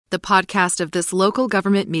The podcast of this local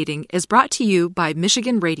government meeting is brought to you by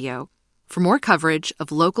Michigan Radio. For more coverage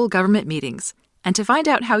of local government meetings and to find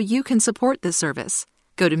out how you can support this service,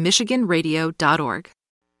 go to michiganradio.org.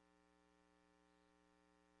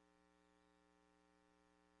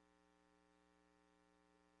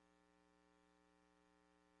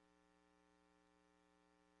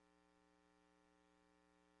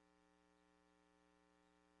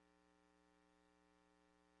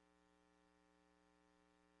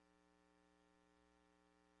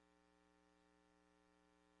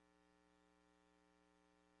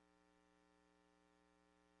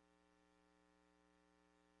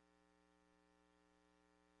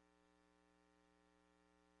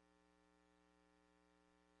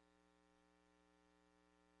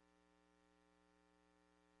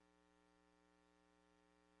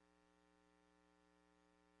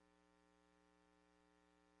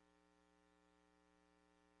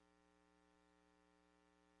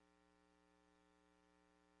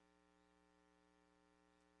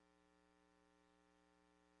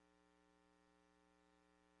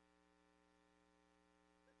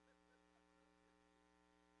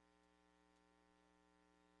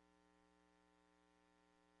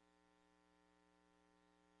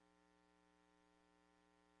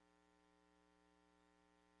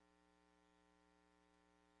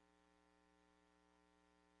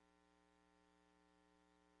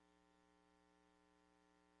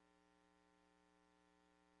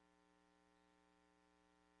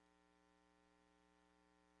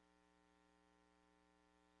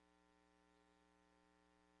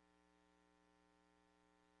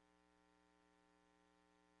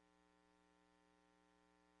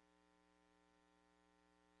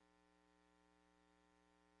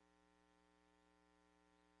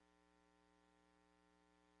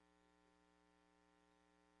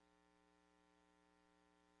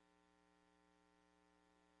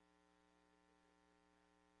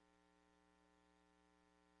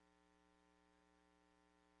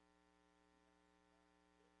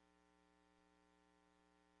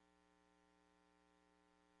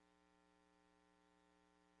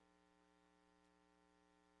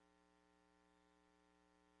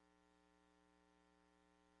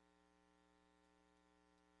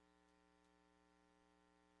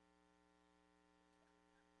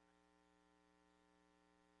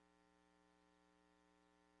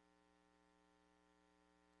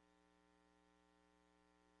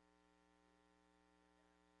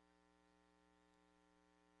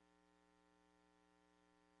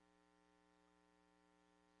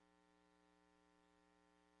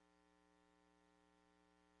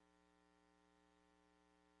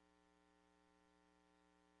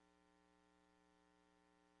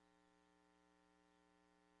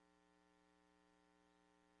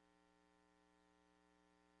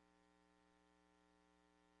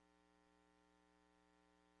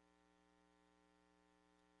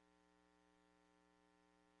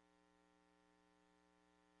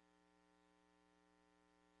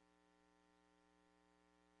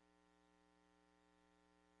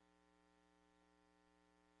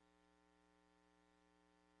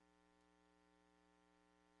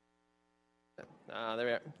 There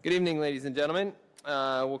we are. Good evening, ladies and gentlemen.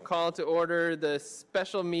 We'll call to order the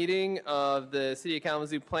special meeting of the City of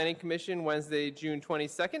Kalamazoo Planning Commission, Wednesday, June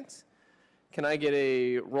 22nd. Can I get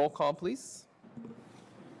a roll call, please?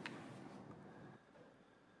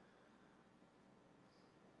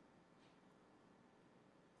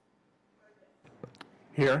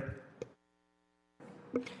 Here.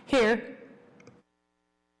 Here.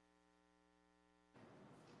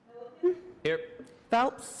 Here.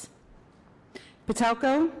 Phelps.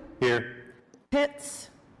 Patelko. Here. Pitts.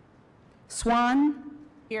 Swan.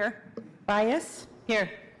 Here. Bias.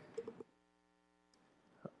 Here.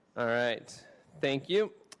 All right. Thank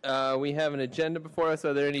you. We have an agenda before us.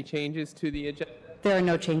 Are there any changes to the agenda? There are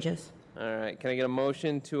no changes. All right. Can I get a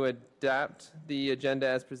motion to adopt the agenda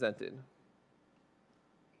as presented?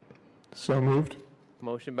 So moved.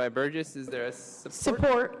 Motion by Burgess. Is there a support?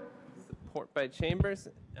 Support. Support by Chambers.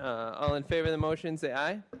 All in favor of the motion, say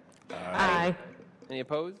aye. Aye. Any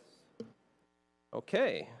opposed?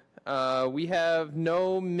 Okay. We have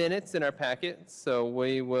no minutes in our packet, so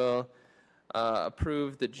we will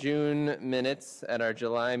approve the June minutes at our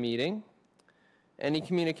July meeting. Any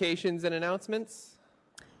communications and announcements?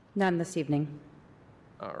 None this evening.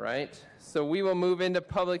 All right. So we will move into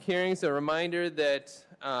public hearings. A reminder that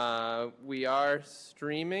we are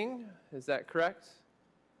streaming. Is that correct?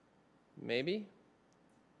 Maybe?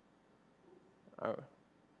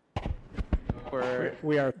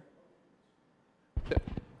 We are.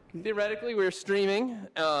 Theoretically, we're streaming,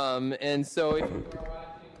 and so if you are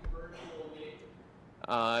watching virtually,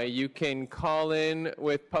 You can call in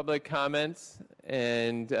with public comments,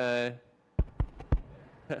 and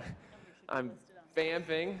I'm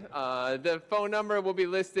vamping. The phone number will be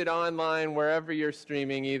listed online wherever you're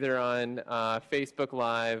streaming, either on Facebook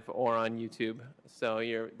Live or on YouTube. So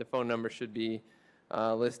the phone number should be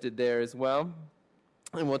listed there as well.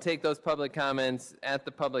 And we'll take those public comments at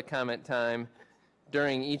the public comment time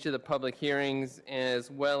during each of the public hearings,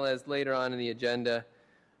 as well as later on in the agenda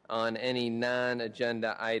on any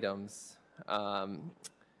non-agenda items.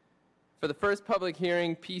 For the first public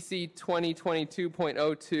hearing, PC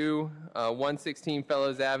 2022.02, 116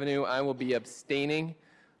 Fellows Avenue, I will be abstaining.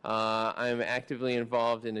 I'm actively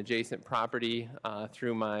involved in adjacent property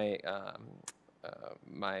through my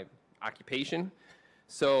my occupation.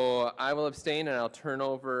 So I will abstain, and I'll turn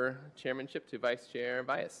over chairmanship to Vice Chair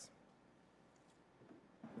Bias.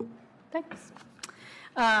 Thanks.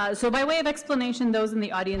 So by way of explanation, those in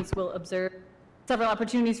the audience will observe several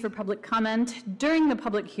opportunities for public comment. During the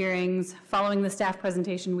public hearings, following the staff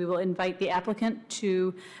presentation, we will invite the applicant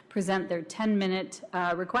to present their 10-minute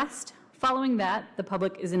request. Following that, the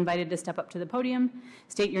public is invited to step up to the podium,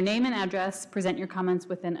 state your name and address, present your comments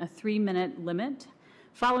within a 3-minute limit.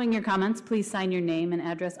 Following your comments, please sign your name and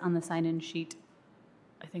address on the sign-in sheet.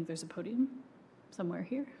 I think there's a podium somewhere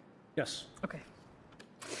here. Yes. Okay.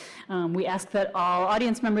 We ask that all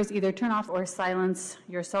audience members either turn off or silence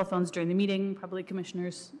your cell phones during the meeting. Probably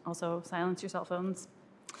commissioners also silence your cell phones.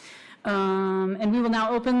 And we will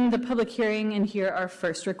now open the public hearing and hear our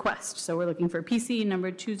first request. So we're looking for PC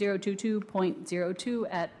number 2022.02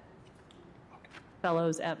 at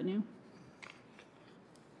Fellows Avenue.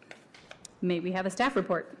 May we have a staff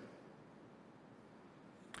report?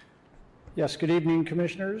 Yes, good evening,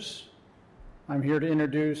 Commissioners. I'm here to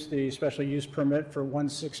introduce the special use permit for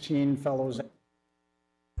 116 Fellows.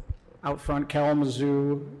 Out front,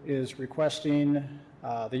 Kalamazoo is requesting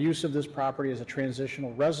the use of this property as a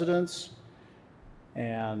transitional residence.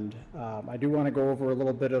 And I do want to go over a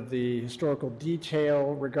little bit of the historical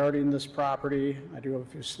detail regarding this property. I do have a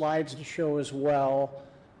few slides to show as well.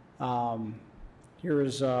 Here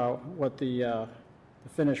is what the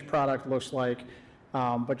finished product looks like.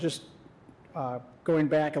 But just going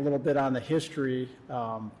back a little bit on the history,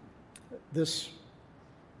 this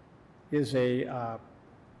is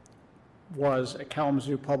was a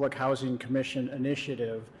Kalamazoo Public Housing Commission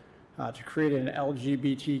initiative to create an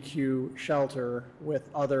LGBTQ shelter with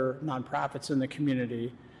other nonprofits in the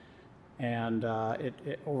community. And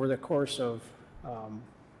over the course of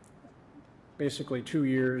basically 2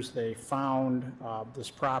 years, they found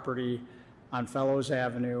this property on Fellows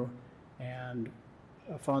Avenue, and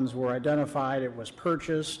funds were identified, it was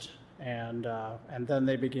purchased, and then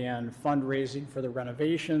they began fundraising for the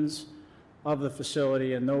renovations of the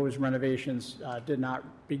facility, and those renovations did not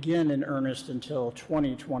begin in earnest until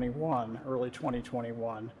 2021, early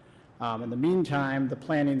 2021. In the meantime, the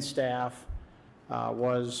planning staff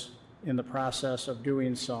was in the process of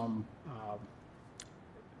doing some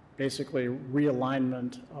basically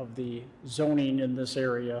realignment of the zoning in this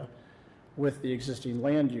area with the existing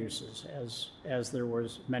land uses, as there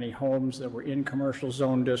was many homes that were in commercial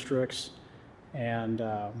zone districts, and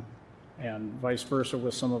vice versa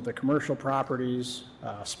with some of the commercial properties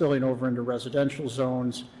spilling over into residential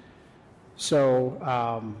zones. So,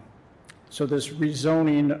 so this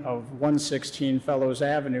rezoning of 116 Fellows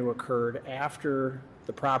Avenue occurred after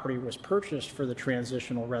the property was purchased for the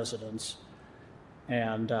transitional residence,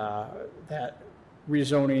 and that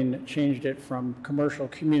rezoning changed it from commercial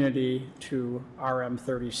community to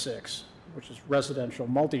RM36, which is residential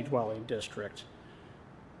multi-dwelling district.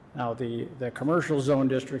 Now, the commercial zone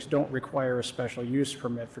districts don't require a special use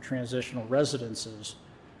permit for transitional residences.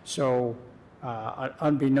 So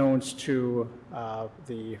unbeknownst to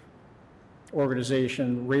the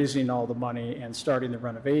organization raising all the money and starting the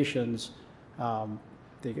renovations,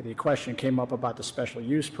 the question came up about the special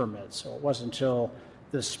use permit. So it wasn't until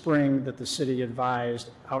this spring that the city advised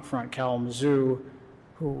Outfront Kalamazoo,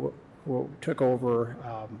 who took over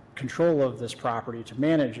control of this property to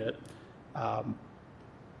manage it.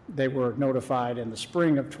 They were notified in the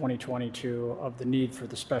spring of 2022 of the need for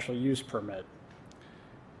the special use permit.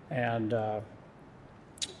 And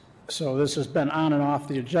so this has been on and off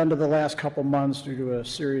the agenda the last couple months due to a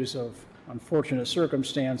series of unfortunate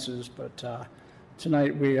circumstances, but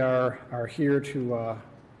tonight we are here to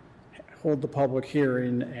hold the public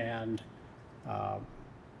hearing and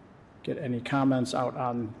get any comments out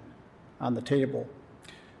on the table.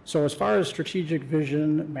 So as far as strategic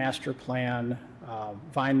vision, master plan,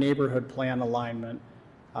 Vine neighborhood plan alignment,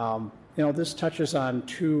 this touches on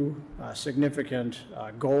two significant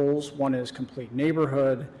goals. One is complete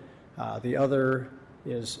neighborhood. The other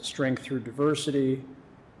is strength through diversity.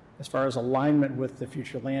 As far as alignment with the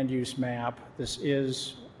future land use map, this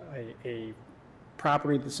is a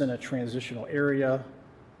property that's in a transitional area.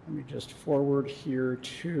 Let me just forward here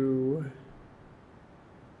to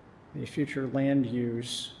the future land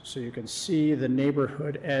use so you can see the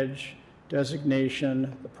neighborhood edge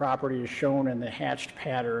designation. The property is shown in the hatched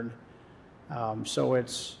pattern. So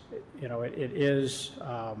it's, you know, it is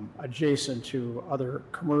adjacent to other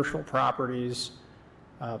commercial properties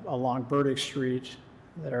along Burdick Street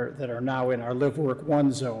that are now in our Live Work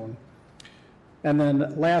 1 zone. And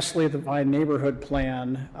then lastly, the Vine Neighborhood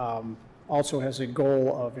Plan also has a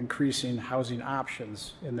goal of increasing housing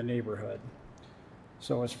options in the neighborhood.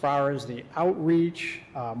 So as far as the outreach,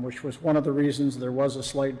 which was one of the reasons there was a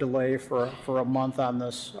slight delay for a month on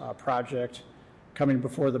this project coming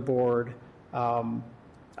before the board,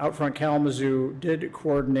 Outfront Kalamazoo did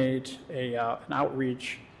coordinate an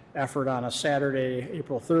outreach effort on a Saturday,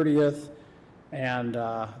 April 30th, and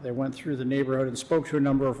they went through the neighborhood and spoke to a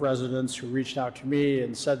number of residents who reached out to me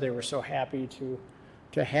and said they were so happy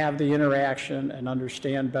to have the interaction and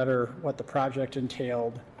understand better what the project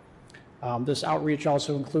entailed. This outreach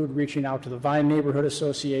also included reaching out to the Vine Neighborhood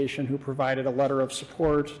Association, who provided a letter of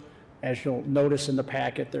support. As you'll notice in the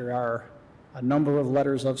packet, there are a number of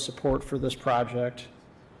letters of support for this project.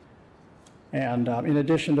 And in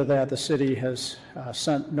addition to that, the city has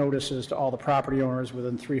sent notices to all the property owners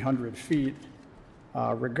within 300 feet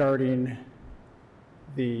regarding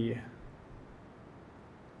the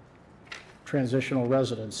transitional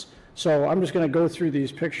residence. So I'm just going to go through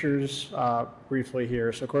these pictures briefly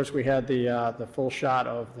here. So of course we had the full shot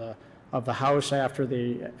of the house after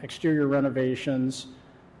the exterior renovations.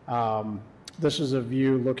 This is a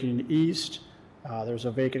view looking east. There's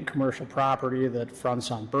a vacant commercial property that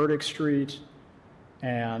fronts on Burdick Street,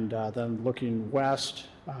 and then looking west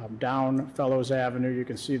down Fellows Avenue, you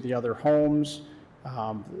can see the other homes.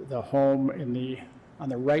 The home on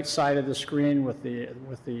the right side of the screen with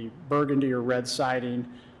the burgundy or red siding.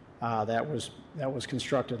 That was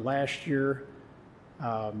constructed last year.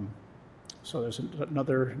 So there's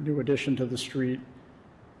another new addition to the street,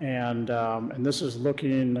 and this is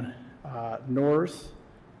looking north.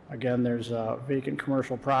 Again, there's a vacant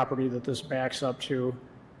commercial property that this backs up to,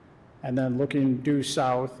 and then looking due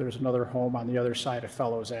south, there's another home on the other side of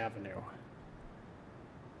Fellows Avenue.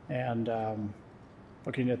 And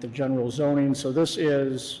looking at the general zoning, so this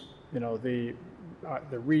is, you know, the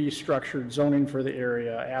restructured zoning for the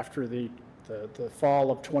area after the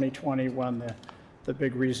fall of 2020 when the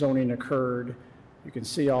big rezoning occurred. You can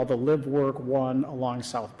see all the Live Work 1 along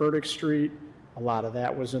South Burdick Street. A lot of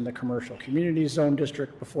that was in the commercial community zone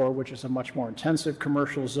district before, which is a much more intensive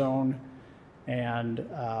commercial zone. And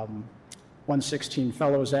 116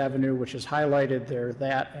 Fellows Avenue, which is highlighted there,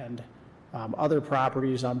 that and other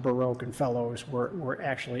properties on Baroque and Fellows were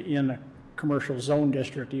actually in a commercial zone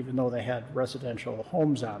district, even though they had residential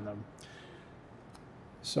homes on them.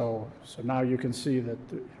 So now you can see that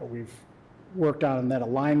we've worked on that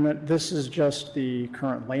alignment. This is just the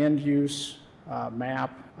current land use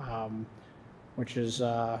map, which is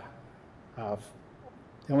the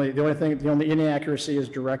only inaccuracy is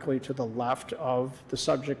directly to the left of the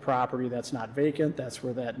subject property that's not vacant. That's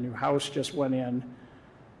where that new house just went in,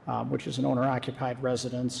 which is an owner-occupied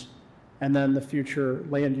residence. And then the future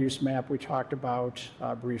land use map we talked about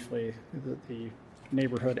briefly, the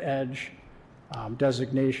neighborhood edge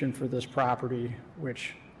designation for this property,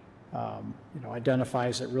 which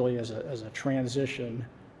identifies it really as a transition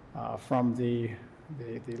from the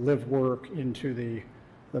live work into the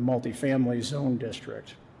multifamily zone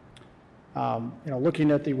district.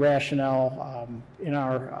 Looking at the rationale in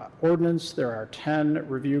our ordinance, there are 10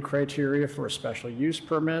 review criteria for a special use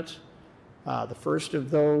permit. The first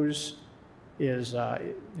of those is,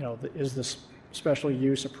 is this special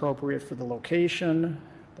use appropriate for the location?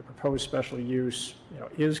 The proposed special use,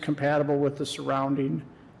 is compatible with the surrounding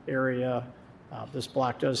area. This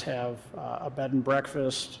block does have a bed and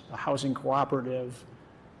breakfast, a housing cooperative,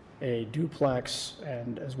 a duplex,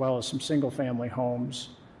 and as well as some single-family homes.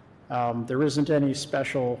 There isn't any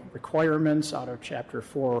special requirements out of Chapter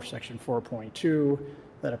 4, Section 4.2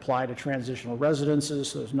 that apply to transitional residences,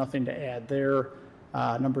 so there's nothing to add there.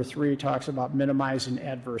 Number 3 talks about minimizing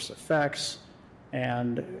adverse effects,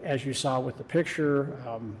 and as you saw with the picture,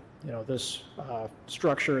 this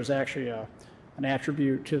structure is actually an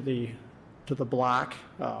attribute to the block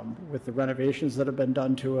with the renovations that have been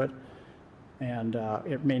done to it, and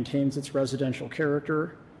it maintains its residential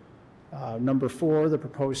character. Number 4, the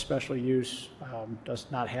proposed special use does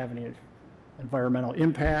not have any environmental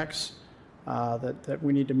impacts that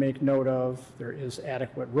we need to make note of. There is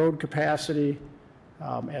adequate road capacity.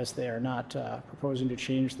 as they are not proposing to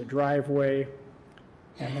change the driveway.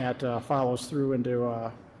 And that follows through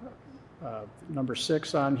into number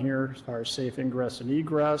 6 on here as far as safe ingress and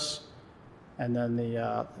egress. And then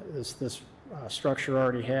this structure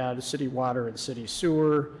already had city water and city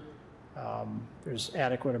sewer. There's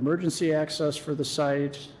adequate emergency access for the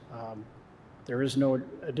site. There is no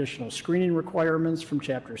additional screening requirements from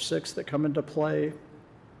Chapter 6 that come into play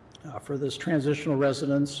for this transitional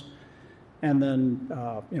residence. And then,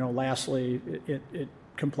 lastly, it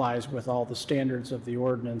complies with all the standards of the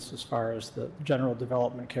ordinance as far as the general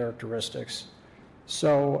development characteristics.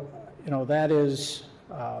 So, that is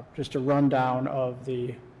just a rundown of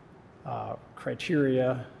the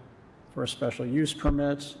criteria for a special use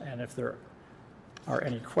permit. And if there are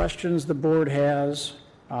any questions the board has,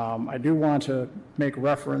 I do want to make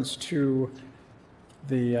reference to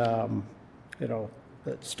the,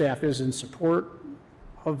 that staff is in support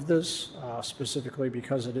of this, specifically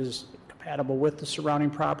because it is compatible with the surrounding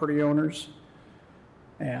property owners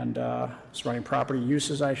and surrounding property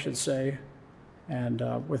uses, I should say. And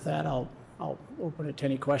with that, I'll open it to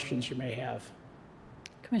any questions you may have.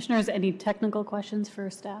 Commissioners, any technical questions for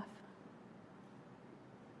staff?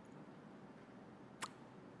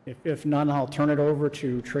 If none, I'll turn it over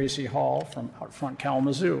to Tracy Hall from out front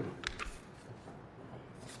Kalamazoo.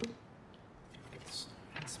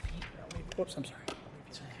 Whoops, I'm sorry.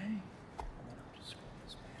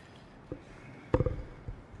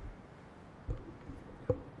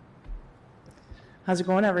 How's it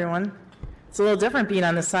going, everyone? It's a little different being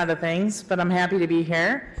on this side of things, but I'm happy to be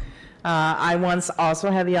here. I once also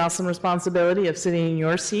had the awesome responsibility of sitting in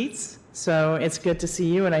your seats, so it's good to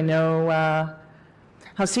see you, and I know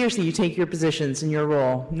how seriously you take your positions and your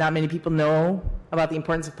role. Not many people know about the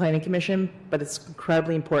importance of Planning Commission, but it's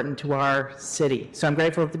incredibly important to our city, so I'm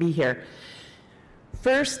grateful to be here.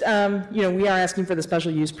 First, we are asking for the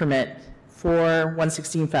special use permit for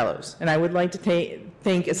 116 Fellows, and I would like to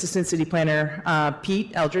thank Assistant City Planner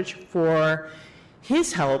Pete Eldridge for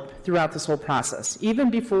his help throughout this whole process, even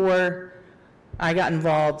before I got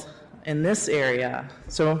involved in this area.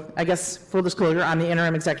 So I guess, full disclosure, I'm the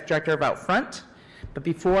interim executive director of Outfront, but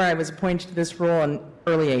before I was appointed to this role in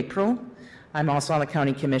early April, I'm also on the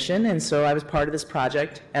county commission, and so I was part of this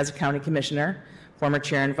project as a county commissioner, former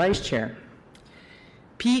chair and vice chair.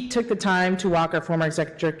 Pete took the time to walk our former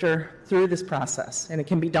executive director through this process, and it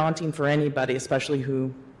can be daunting for anybody, especially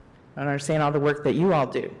who don't understand all the work that you all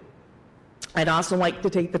do. I'd also like to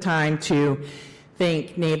take the time to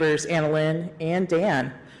thank neighbors Annalyn and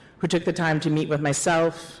Dan, who took the time to meet with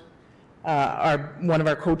myself, one of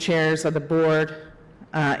our co-chairs of the board,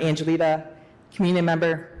 Angelita, community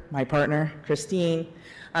member, my partner, Christine,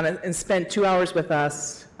 and spent 2 hours with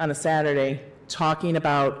us on a Saturday talking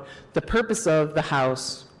about the purpose of the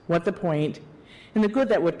house, what the point, and the good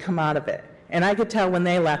that would come out of it. And I could tell when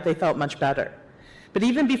they left, they felt much better. But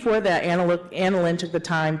even before that, Annalyn took the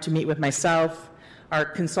time to meet with myself, our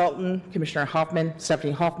consultant, Commissioner Hoffman,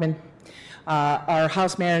 Stephanie Hoffman, our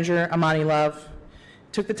house manager, Amani Love,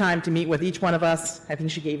 took the time to meet with each one of us. I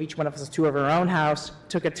think she gave each one of us a tour of her own house,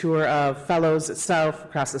 took a tour of Fellows itself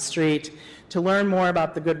across the street to learn more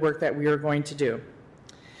about the good work that we were going to do.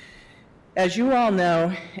 As you all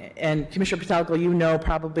know, and Commissioner Patelko, you know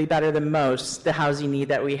probably better than most, the housing need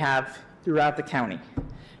that we have throughout the county.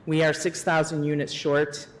 We are 6,000 units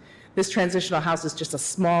short. This transitional house is just a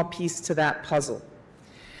small piece to that puzzle.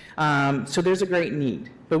 So there's a great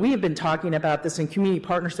need. But we have been talking about this, and community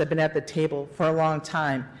partners have been at the table for a long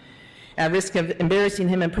time. At risk of embarrassing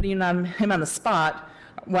him and putting him on the spot,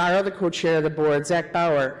 our other co-chair of the board, Zach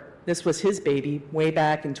Bauer, this was his baby way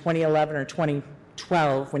back in 2011 or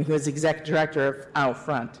 2012 when he was executive director of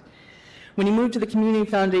Outfront. When he moved to the Community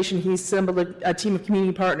Foundation, he assembled a team of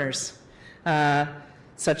community partners,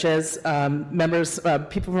 such as members,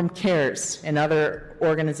 people from CARES and other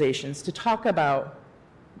organizations, to talk about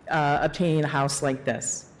obtaining a house like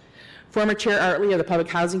this. Former Chair Artley of the Public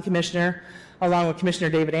Housing Commissioner, along with Commissioner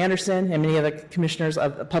David Anderson and many other commissioners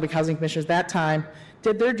of the Public Housing Commissioners at that time,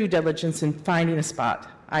 did their due diligence in finding a spot.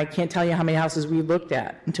 I can't tell you how many houses we looked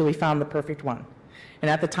at until we found the perfect one. And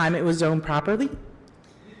at the time, it was zoned properly,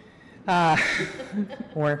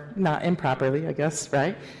 or not improperly, I guess,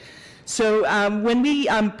 right? So when we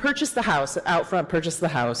purchased the house, Outfront purchased the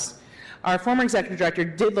house, our former executive director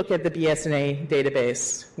did look at the BSNA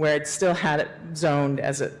database, where it still had it zoned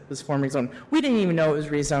as it was formerly zoned. We didn't even know it was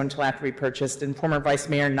rezoned until after we purchased, and former Vice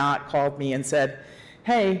Mayor Knott called me and said,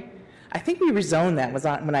 hey, I think we rezoned that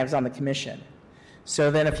when I was on the commission.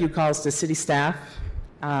 So then a few calls to city staff,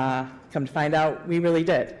 come to find out we really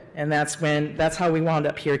did. And that's how we wound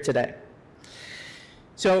up here today.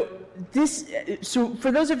 So so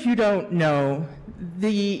for those of you who don't know,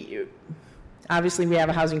 obviously we have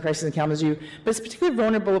a housing crisis in Kalamazoo, but a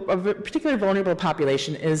particularly vulnerable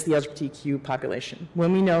population is the LGBTQ population,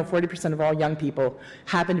 when we know 40% of all young people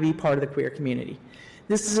happen to be part of the queer community.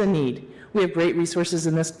 This is a need. We have great resources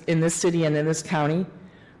in this city and in this county,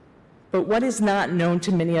 but what is not known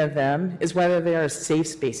to many of them is whether there are safe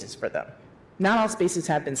spaces for them. Not all spaces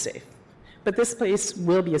have been safe, but this place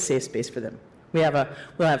will be a safe space for them. We'll have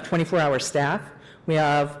 24-hour staff. We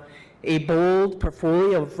have a bold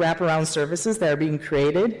portfolio of wraparound services that are being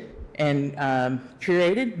created and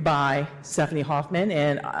curated by Stephanie Hoffman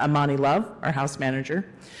and Amani Love, our house manager.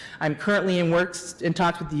 I'm currently in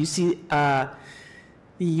talks with the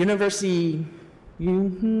University,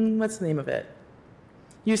 what's the name of it?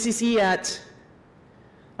 UCC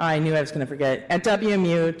I knew I was going to forget, at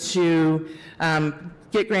WMU to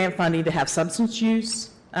get grant funding to have substance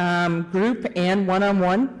use group and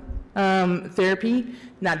one-on-one therapy,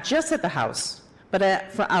 not just at the house,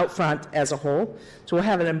 but for out front as a whole. So we'll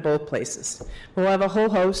have it in both places. We'll have a whole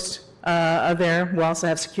host there. We'll also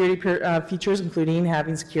have security features, including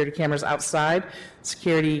having security cameras outside,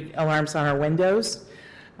 security alarms on our windows.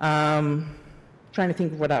 Trying to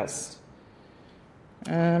think of what else.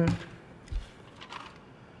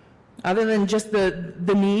 Other than just the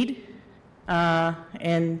need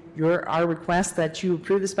and our request that you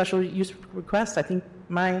approve the special use request, I think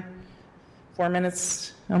my 4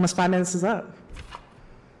 minutes, almost 5 minutes is up.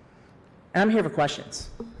 And I'm here for questions.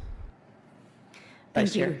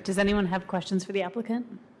 Thank you. Does anyone have questions for the applicant?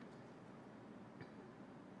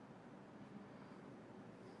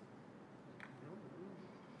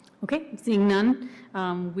 Okay, seeing none,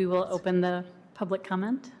 we will open the public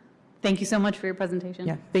comment. Thank you so much for your presentation.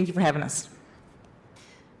 Yeah, thank you for having us.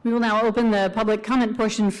 We will now open the public comment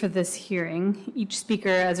portion for this hearing. Each speaker,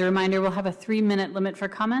 as a reminder, will have a 3-minute limit for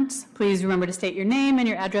comments. Please remember to state your name and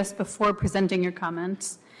your address before presenting your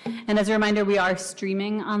comments. And as a reminder, we are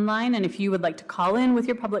streaming online, and if you would like to call in with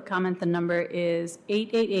your public comment, the number is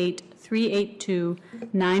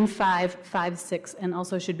 888-382-9556, and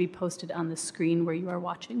also should be posted on the screen where you are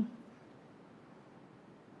watching.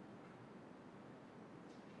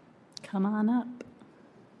 Come on up.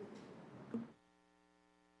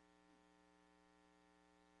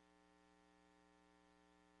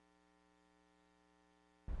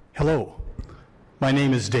 Hello, my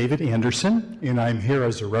name is David Anderson, and I'm here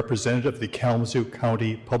as a representative of the Kalamazoo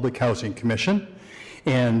County Public Housing Commission,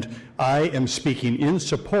 and I am speaking in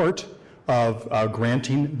support of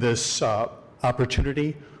granting this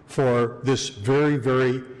opportunity for this very,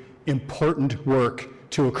 very important work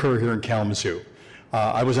to occur here in Kalamazoo.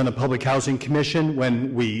 I was on the Public Housing Commission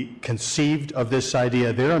when we conceived of this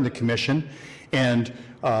idea there on the commission, and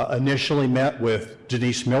initially met with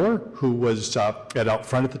Denise Miller, who was at Out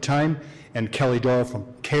Front at the time, and Kelly Doyle from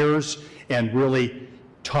CARES, and really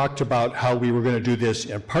talked about how we were going to do this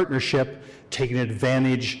in partnership, taking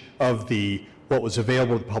advantage of what was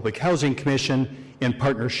available to the Public Housing Commission in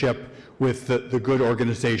partnership with the good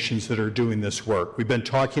organizations that are doing this work. We've been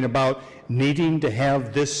talking about needing to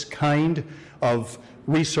have this kind of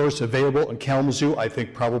resource available in Kalamazoo, I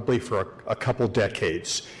think probably for a couple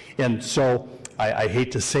decades. And so I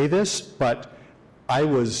hate to say this, but I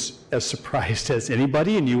was as surprised as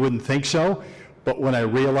anybody, and you wouldn't think so, but when I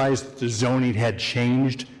realized the zoning had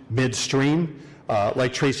changed midstream,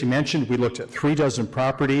 like Tracy mentioned, we looked at 36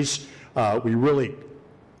 properties. We really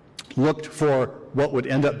looked for what would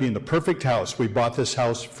end up being the perfect house. We bought this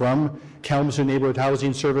house from Kalamazoo Neighborhood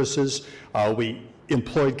Housing Services. We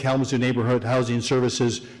employed Kalamazoo Neighborhood Housing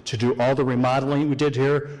Services to do all the remodeling we did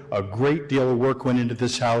here. A great deal of work went into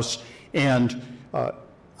this house, and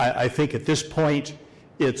I think at this point,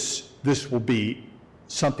 this will be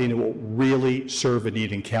something that will really serve a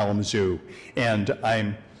need in Kalamazoo. And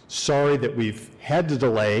I'm sorry that we've had to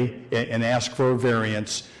delay and ask for a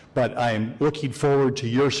variance, but I'm looking forward to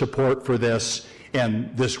your support for this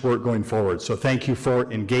and this work going forward. So thank you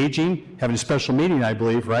for engaging, having a special meeting, I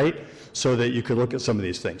believe, right? So that you could look at some of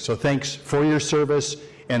these things. So thanks for your service,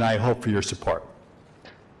 and I hope for your support.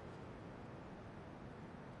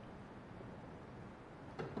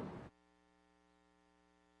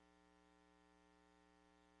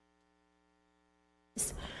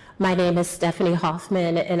 My name is Stephanie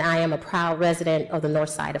Hoffman, and I am a proud resident of the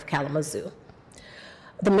north side of Kalamazoo.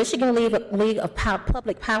 The Michigan League of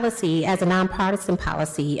Public Policy, as a nonpartisan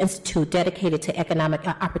policy institute dedicated to economic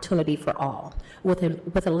opportunity for all, with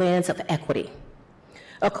a lens of equity.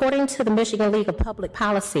 According to the Michigan League of Public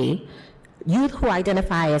Policy, youth who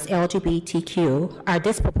identify as LGBTQ are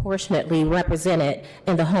disproportionately represented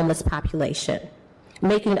in the homeless population.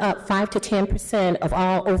 making up 5 to 10% of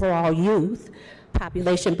all overall youth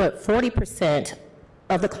population, but 40%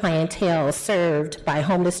 of the clientele served by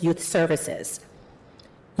homeless youth services.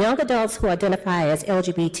 Young adults who identify as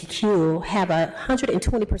LGBTQ have a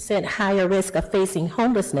 120% higher risk of facing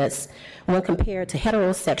homelessness when compared to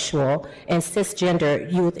heterosexual and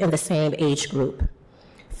cisgender youth in the same age group.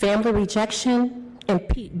 Family rejection and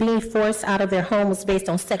being forced out of their homes based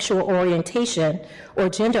on sexual orientation or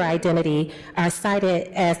gender identity are cited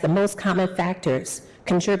as the most common factors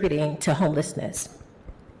contributing to homelessness.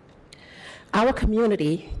 Our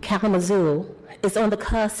community, Kalamazoo, is on the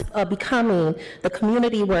cusp of becoming the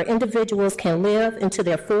community where individuals can live into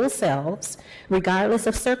their full selves, regardless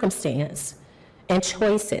of circumstance and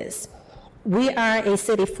choices. We are a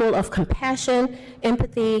city full of compassion,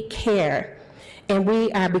 empathy, care, and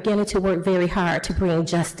we are beginning to work very hard to bring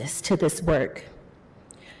justice to this work.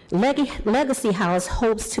 Legacy House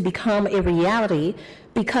hopes to become a reality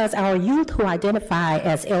because our youth who identify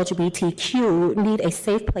as LGBTQ need a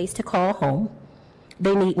safe place to call home.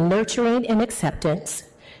 They need nurturing and acceptance.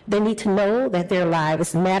 They need to know that their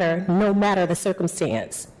lives matter no matter the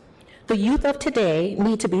circumstance. The youth of today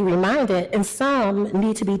need to be reminded, and some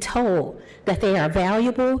need to be told, that they are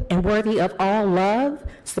valuable and worthy of all love,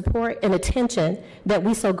 support, and attention that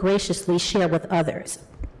we so graciously share with others.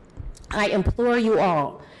 I implore you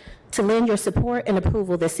all to lend your support and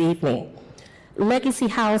approval this evening. Legacy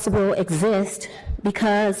House will exist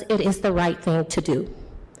because it is the right thing to do.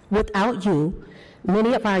 Without you,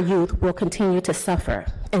 many of our youth will continue to suffer,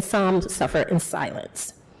 and some suffer in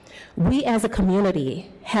silence. We as a community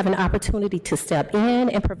have an opportunity to step in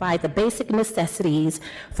and provide the basic necessities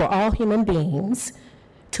for all human beings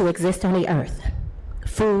to exist on the earth: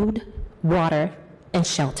 food, water, and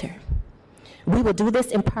shelter. We will do this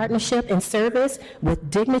in partnership and service with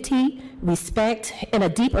dignity, respect, and a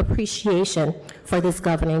deep appreciation for this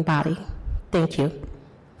governing body. Thank you.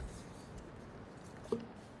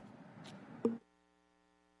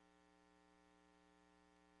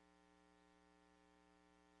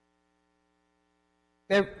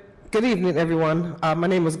 Good evening, everyone. My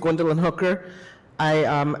name is Gwendolyn Hooker.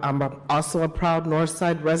 I'm also a proud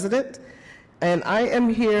Northside resident, and I am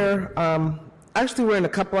here actually wearing a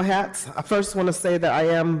couple of hats. I first want to say that I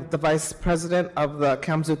am the Vice President of the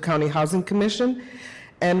Kalamazoo County Housing Commission,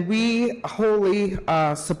 and we wholly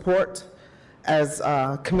support, as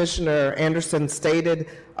Commissioner Anderson stated,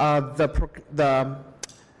 the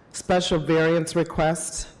special variance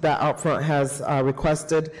request that Outfront has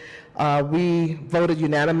requested. We voted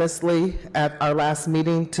unanimously at our last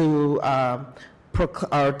meeting to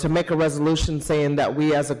make a resolution saying that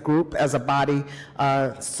we as a group, as a body,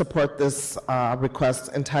 support this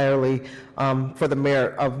request entirely for the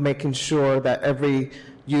merit of making sure that every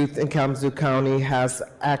youth in Kalamazoo County has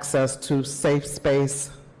access to safe space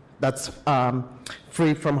that's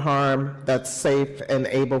free from harm, that's safe and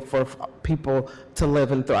able for people to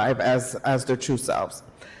live and thrive as their true selves.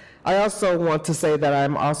 I also want to say that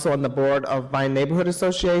I'm also on the board of Vine Neighborhood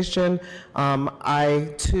Association.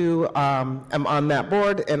 I, too, am on that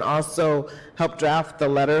board and also helped draft the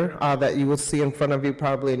letter that you will see in front of you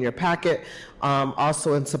probably in your packet,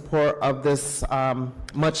 also in support of this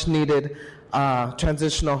much-needed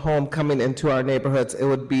transitional home coming into our neighborhoods. It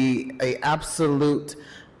would be an absolute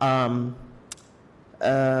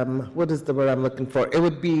what is the word I'm looking for? It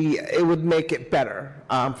would make it better,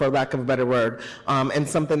 for lack of a better word, and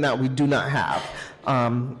something that we do not have.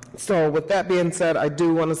 So with that being said, I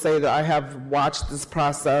do want to say that I have watched this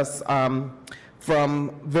process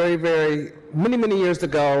from very, very many years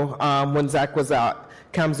ago when Zach was at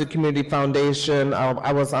Kalamazoo Community Foundation.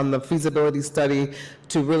 I was on the feasibility study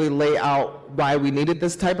to really lay out why we needed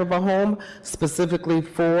this type of a home, specifically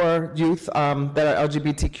for youth that are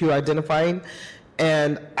LGBTQ identifying.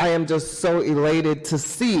 And I am just so elated to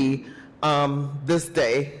see this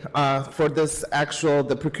day for this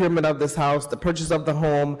the procurement of this house, the purchase of the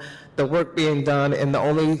home, the work being done, and the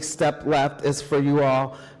only step left is for you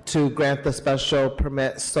all to grant the special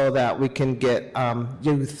permit so that we can get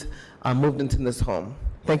youth moved into this home.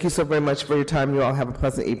 Thank you so very much for your time. You all have a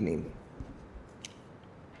pleasant evening.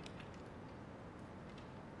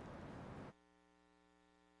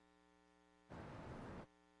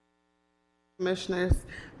 Commissioners,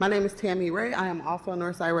 my name is Tammy Ray. I am also a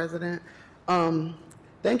Northside resident.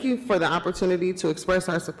 Thank you for the opportunity to express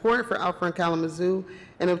our support for Outfront Kalamazoo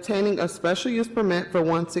in obtaining a special use permit for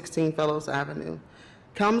 116 Fellows Avenue.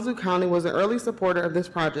 Kalamazoo County was an early supporter of this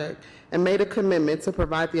project and made a commitment to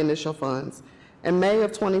provide the initial funds. In May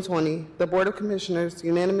of 2020, the Board of Commissioners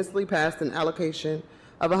unanimously passed an allocation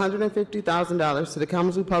of $150,000 to the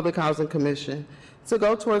Kalamazoo Public Housing Commission to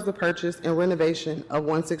go towards the purchase and renovation of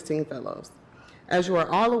 116 Fellows. As you are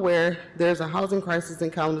all aware, there's a housing crisis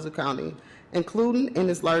in Kalamazoo County, including in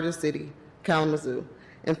its largest city, Kalamazoo.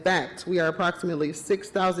 In fact, we are approximately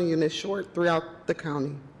 6,000 units short throughout the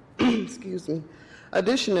county. Excuse me.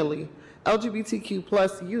 Additionally, LGBTQ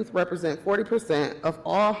plus youth represent 40% of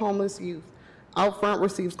all homeless youth. Outfront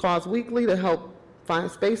receives calls weekly to help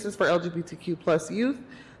find spaces for LGBTQ plus youth.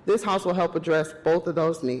 This house will help address both of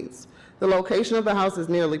those needs. The location of the house is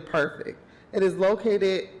nearly perfect. It is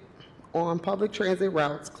located on public transit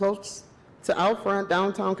routes close to Outfront,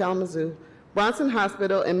 downtown Kalamazoo, Bronson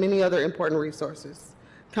Hospital, and many other important resources.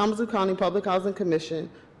 Kalamazoo County Public Housing Commission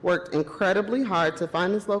worked incredibly hard to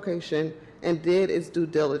find this location and did its due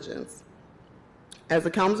diligence. As a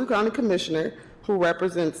Kalamazoo County Commissioner who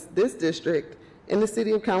represents this district in the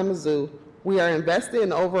city of Kalamazoo, we are invested in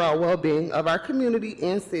the overall well-being of our community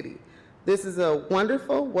and city. This is a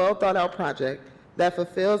wonderful, well-thought-out project that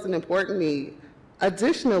fulfills an important need.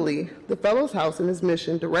 Additionally, the Fellows House and its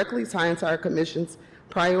mission directly tie into our Commission's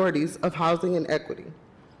priorities of housing and equity.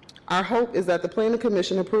 Our hope is that the Planning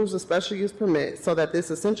Commission approves a special use permit so that this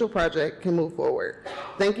essential project can move forward.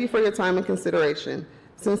 Thank you for your time and consideration.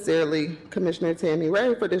 Sincerely, Commissioner Tammy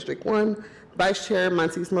Ray for District 1, Vice Chair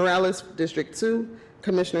Montes Morales for District 2,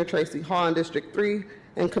 Commissioner Tracy Hall in District 3,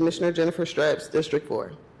 and Commissioner Jennifer Straps, District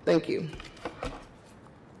 4. Thank you.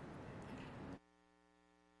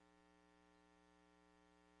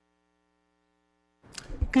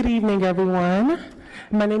 Good evening, everyone.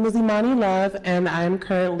 My name is Imani Love, and I'm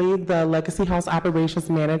currently the Legacy House Operations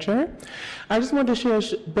Manager. I just wanted to share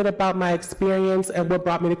a bit about my experience and what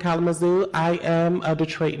brought me to Kalamazoo. I am a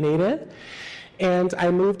Detroit native, and I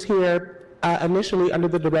moved here initially under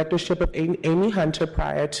the directorship of Amy Hunter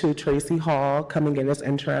prior to Tracy Hall coming in as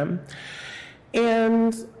interim.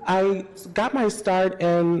 And I got my start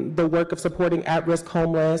in the work of supporting at-risk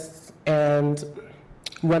homeless and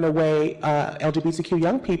runaway LGBTQ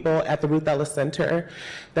young people at the Ruth Ellis Center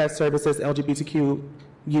that services LGBTQ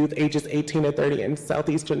youth ages 18 to 30 in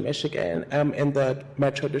southeastern Michigan in the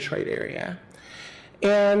Metro Detroit area.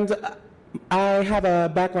 And I have a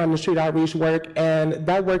background in street outreach work, and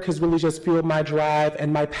that work has really just fueled my drive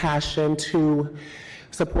and my passion to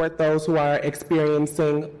support those who are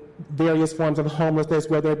experiencing various forms of homelessness,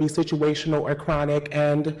 whether it be situational or chronic.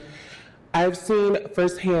 And I've seen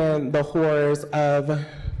firsthand the horrors of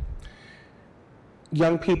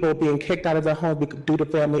young people being kicked out of their home due to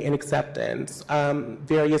family inacceptance,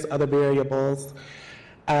 various other variables.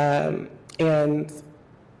 And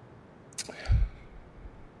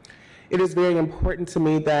it is very important to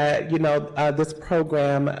me that, this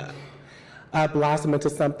program blossom into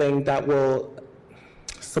something that will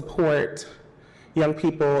support young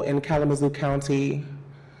people in Kalamazoo County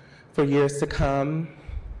for years to come.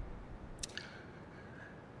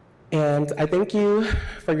 And I thank you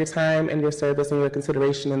for your time and your service and your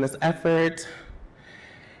consideration in this effort.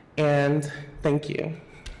 And thank you.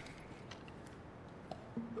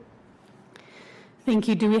 Thank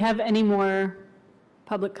you. Do we have any more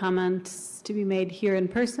public comments to be made here in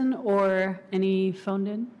person or any phoned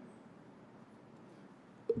in?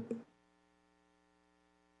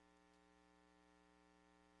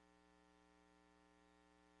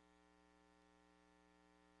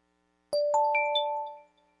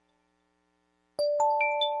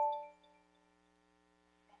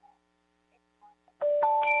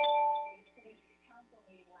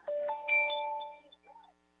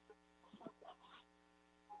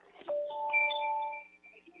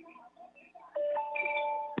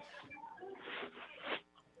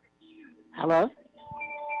 Hello?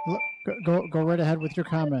 Go right ahead with your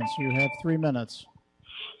comments. You have 3 minutes.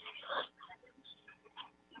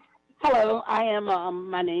 Hello, I am,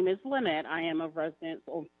 my name is Lynette. I am a resident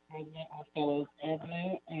of Fellows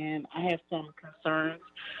Avenue, and I have some concerns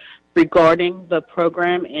regarding the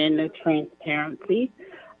program and the transparency.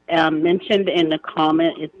 Mentioned in the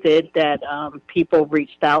comment, it said that people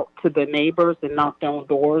reached out to the neighbors and knocked on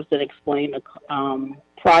doors and explained the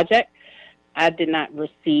project. I did not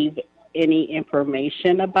receive any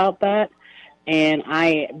information about that, and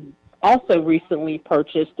I also recently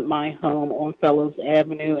purchased my home on Fellows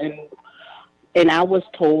Avenue, and I was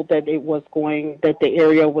told that that the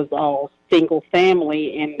area was all single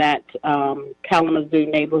family, and that Kalamazoo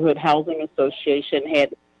Neighborhood Housing Association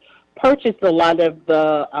had purchased a lot of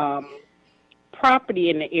the property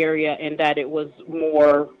in the area, and that it was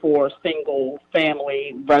more for single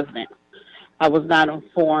family residents. I was not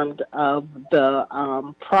informed of the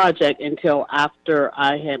project until after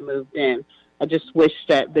I had moved in. I just wish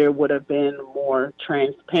that there would have been more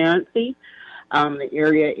transparency. The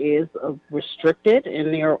area is restricted,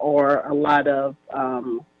 and there are a lot of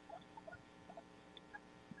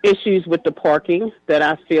issues with the parking that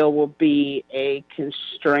I feel will be a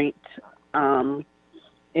constraint in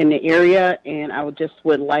the area, and I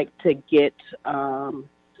would like to get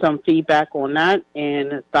some feedback on that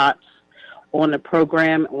and thoughts on the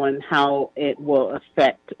program, on how it will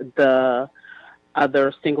affect the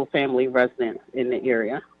other single-family residents in the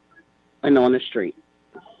area and on the street.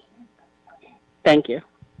 Thank you.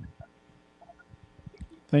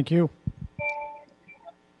 Thank you.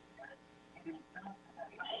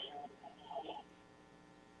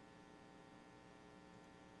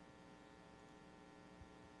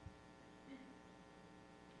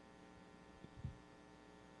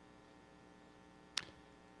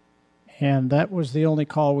 And that was the only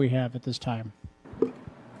call we have at this time.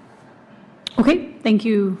 Okay, thank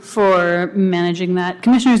you for managing that.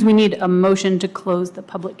 Commissioners, we need a motion to close the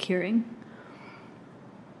public hearing.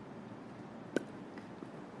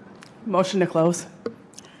 Motion to close.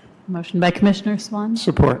 Motion by Commissioner Swan.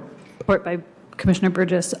 Support. Support by Commissioner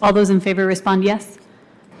Burgess. All those in favor respond yes.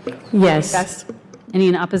 Yes. Yes. Any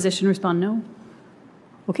in opposition respond no.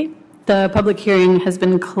 Okay, the public hearing has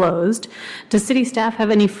been closed. Does city staff have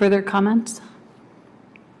any further comments?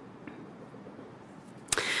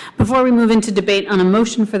 Before we move into debate on a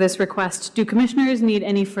motion for this request, do commissioners need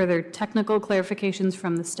any further technical clarifications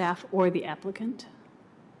from the staff or the applicant?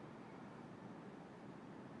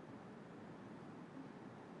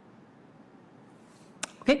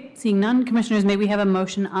 Okay, seeing none, commissioners, may we have a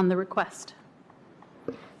motion on the request?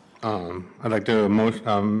 I'd like to make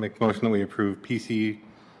a motion that we approve PC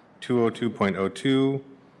 202.02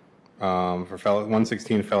 for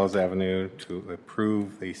 116 Fellows Avenue to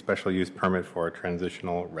approve the special use permit for a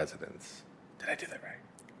transitional residence. Did I do that right?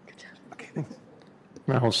 Good job. Okay, thanks.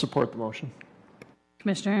 I will support the motion.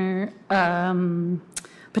 Commissioner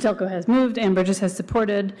Patelko has moved and Burgess has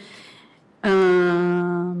supported.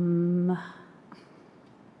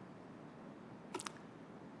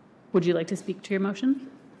 Would you like to speak to your motion?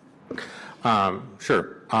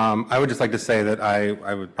 Sure. I would just like to say that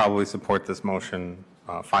I would probably support this motion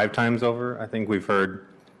 5 times over. I think we've heard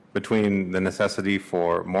between the necessity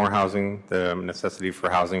for more housing, the necessity for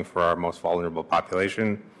housing for our most vulnerable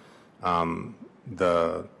population,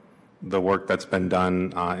 the work that's been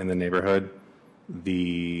done in the neighborhood,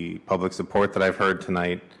 the public support that I've heard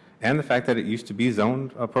tonight, and the fact that it used to be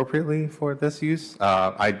zoned appropriately for this use.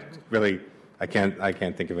 I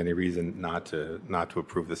can't think of any reason not to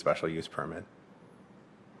approve the special use permit.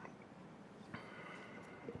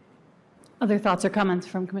 Other thoughts or comments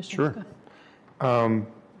from Commissioner? Sure.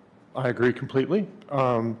 I agree completely.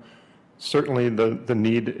 Certainly the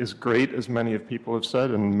need is great, as many of people have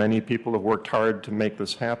said, and many people have worked hard to make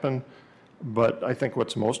this happen. But I think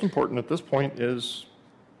what's most important at this point is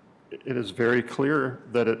it is very clear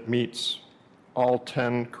that it meets all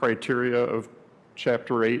 10 criteria of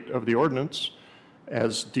Chapter 8 of the ordinance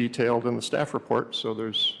as detailed in the staff report. So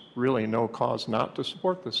there's really no cause not to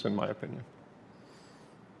support this, in my opinion.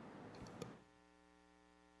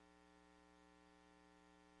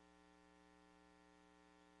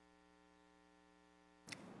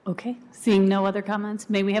 Okay, seeing no other comments,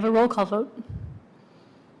 may we have a roll call vote?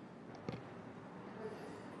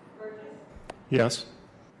 Yes.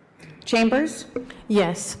 Chambers?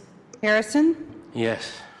 Yes. Harrison?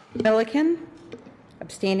 Yes. Milliken?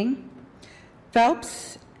 Abstaining.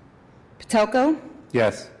 Phelps? Patelko?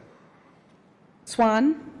 Yes.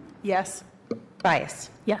 Swan? Yes. Bias.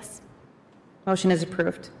 Yes. Motion is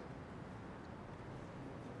approved.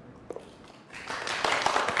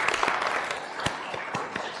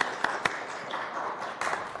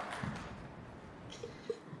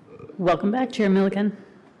 Welcome back, Chair Milliken.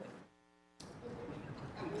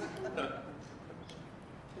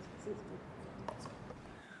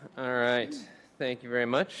 All right, thank you very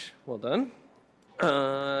much. Well done.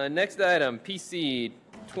 Next item, PC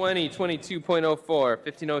 2022.04,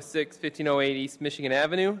 1506, 1508 East Michigan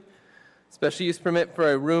Avenue. Special use permit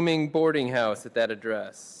for a rooming boarding house at that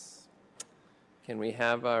address. Can we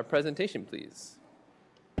have our presentation, please?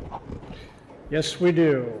 Yes, we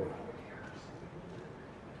do.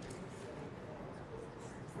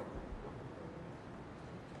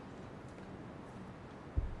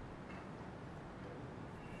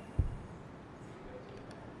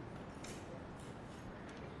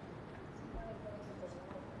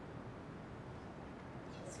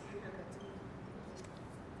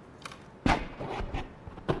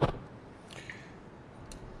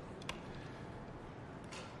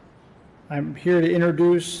 I'm here to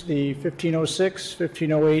introduce the 1506,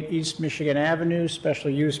 1508 East Michigan Avenue special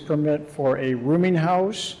use permit for a rooming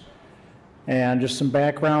house. And just some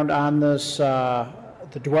background on this,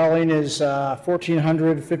 the dwelling is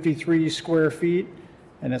 1,453 square feet,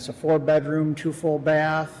 and it's a 4-bedroom, 2 full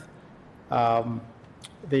bath.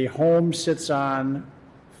 The home sits on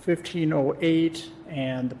 1508,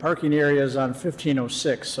 and the parking area is on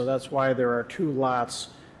 1506, so that's why there are 2 lots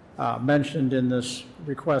mentioned in this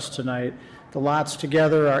request tonight. The lots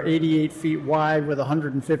together are 88 feet wide with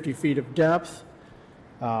 150 feet of depth.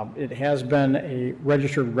 It has been a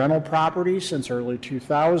registered rental property since early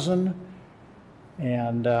 2000,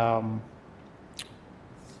 and the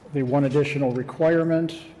one additional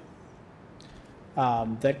requirement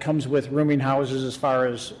that comes with rooming houses as far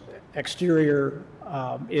as exterior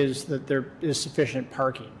is that there is sufficient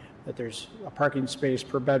parking, that there's a parking space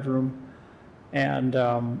per bedroom, and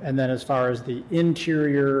then as far as the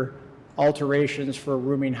interior alterations for a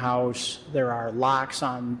rooming house, there are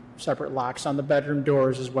separate locks on the bedroom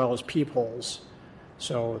doors as well as peepholes.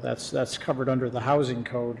 So that's covered under the housing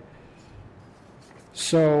code.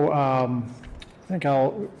 So I think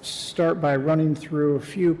I'll start by running through a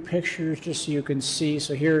few pictures just so you can see.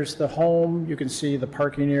 So here's the home. You can see the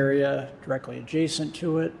parking area directly adjacent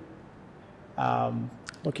to it.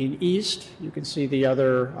 Looking east, you can see the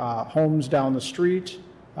other homes down the street,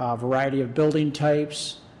 a variety of building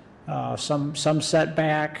types. Some set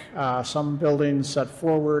back, some buildings set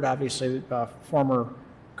forward. Obviously, former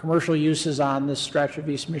commercial uses on this stretch of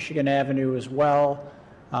East Michigan Avenue as well.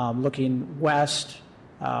 Looking west,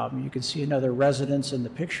 you can see another residence in the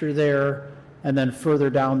picture there. And then further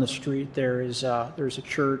down the street, there's a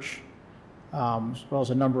church, as well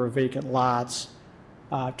as a number of vacant lots.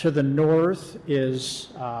 To the north is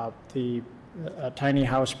the tiny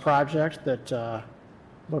house project that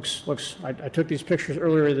looks. I took these pictures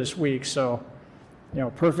earlier this week, so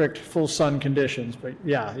perfect full sun conditions. But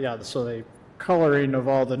yeah. So the coloring of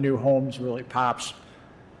all the new homes really pops.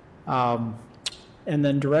 And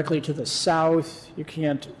then directly to the south, you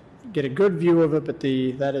can't get a good view of it, but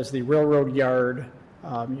that is the railroad yard.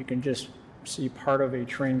 You can just see part of a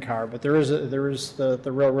train car, but there is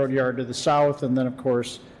the railroad yard to the south, and then of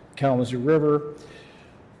course Kalamazoo River.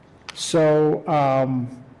 So.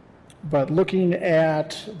 But looking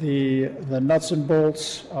at the nuts and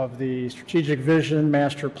bolts of the strategic vision,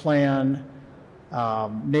 master plan,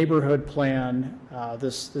 neighborhood plan,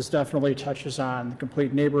 this definitely touches on the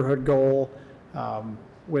complete neighborhood goal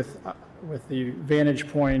with the vantage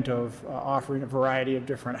point of offering a variety of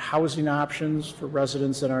different housing options for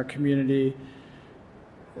residents in our community.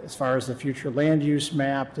 As far as the future land use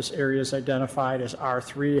map, this area is identified as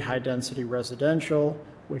R3, high density residential,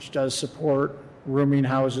 which does support rooming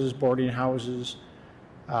houses, boarding houses.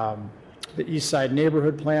 The East Side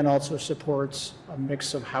Neighborhood Plan also supports a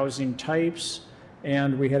mix of housing types.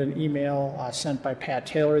 And we had an email sent by Pat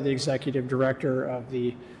Taylor, the Executive Director of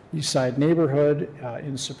the East Side Neighborhood,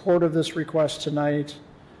 in support of this request tonight.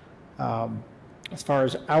 As far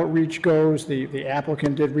as outreach goes, the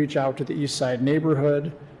applicant did reach out to the East Side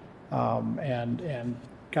Neighborhood and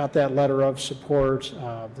got that letter of support.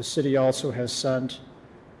 The city also has sent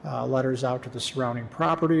letters out to the surrounding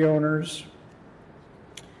property owners.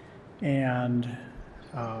 And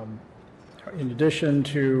in addition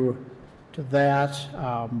to that,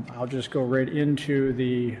 I'll just go right into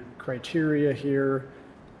the criteria here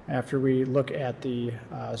after we look at the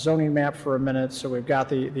zoning map for a minute. So we've got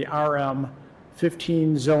the RM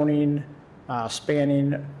 15 zoning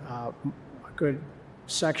spanning a good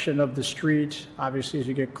section of the street. Obviously, as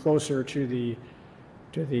you get closer to the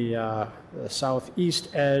southeast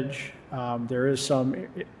edge, there is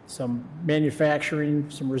some manufacturing,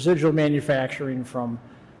 some residual manufacturing from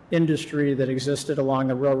industry that existed along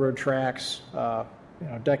the railroad tracks,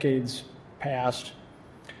 decades past.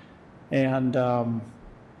 And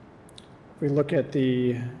if we look at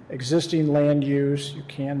the existing land use, you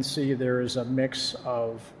can see there is a mix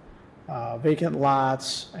of vacant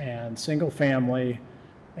lots and single family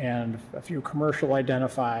and a few commercial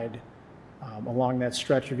identified along that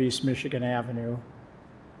stretch of East Michigan Avenue.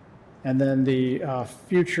 And then the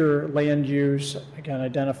future land use, again,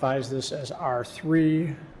 identifies this as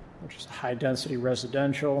R3, which is high-density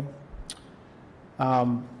residential.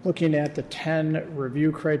 Looking at the 10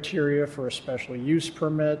 review criteria for a special use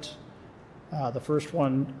permit, the first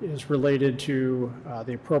one is related to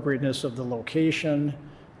the appropriateness of the location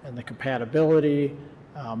and the compatibility.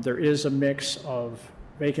 There is a mix of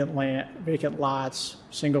vacant lots,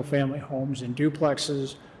 single-family homes, and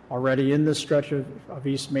duplexes already in this stretch of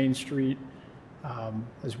East Main Street,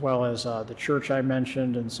 as well as the church I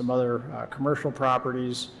mentioned and some other commercial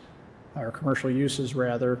properties, or commercial uses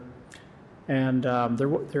rather. And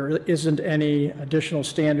there isn't any additional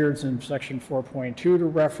standards in section 4.2 to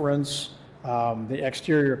reference. The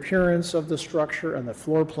exterior appearance of the structure and the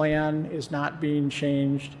floor plan is not being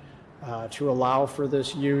changed to allow for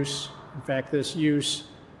this use. In fact, this use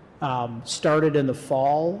started in the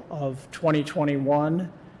fall of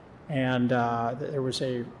 2021, and there was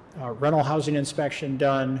a rental housing inspection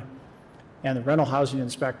done, and the rental housing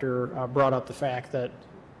inspector brought up the fact that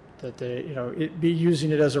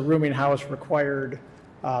using it as a rooming house required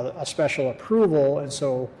a special approval, and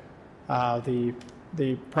so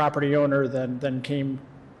the property owner then came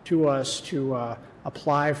to us to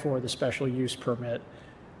apply for the special use permit.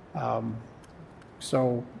 But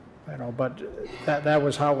that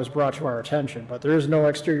was how it was brought to our attention. But there is no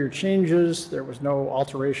exterior changes. There was no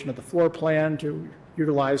alteration of the floor plan to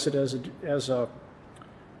utilize it as a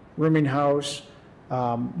rooming house.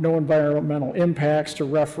 No environmental impacts to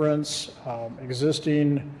reference.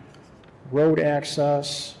 Existing road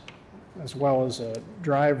access, as well as a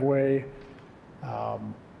driveway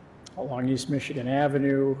along East Michigan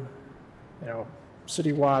Avenue.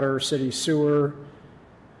 City water, city sewer.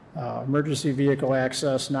 Emergency vehicle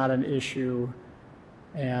access, not an issue,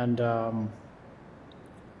 and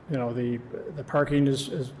the parking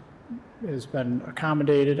has been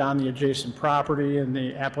accommodated on the adjacent property, and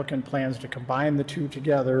the applicant plans to combine the two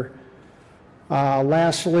together.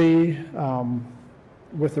 Lastly,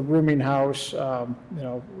 with the rooming house,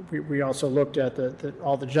 we also looked at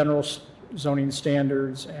all the general zoning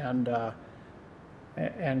standards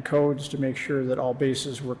and codes to make sure that all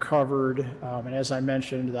bases were covered. And as I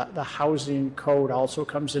mentioned, the housing code also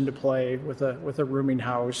comes into play with a rooming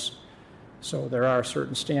house. So there are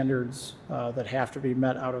certain standards that have to be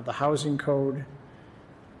met out of the housing code.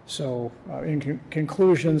 So in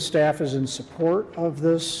conclusion, staff is in support of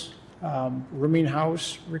this rooming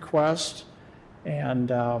house request.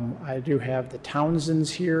 And I do have the Townsends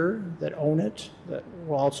here that own it that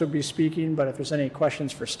will also be speaking, but if there's any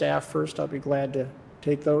questions for staff first, I'll be glad to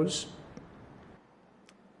take those.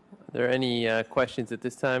 Are there any questions at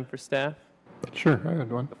this time for staff? Sure, I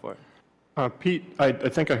had one. Before. Pete, I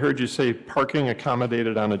think I heard you say parking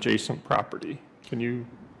accommodated on adjacent property. Can you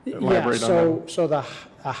elaborate on that? So the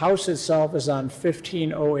house itself is on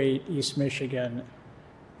 1508 East Michigan,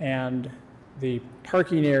 and the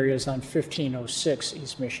parking area is on 1506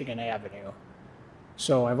 East Michigan Avenue.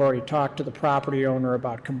 So I've already talked to the property owner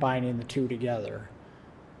about combining the two together.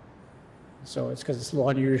 So it's because it's a little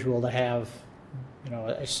unusual to have,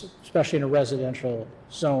 especially in a residential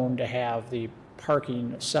zone, to have the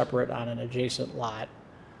parking separate on an adjacent lot.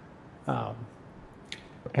 And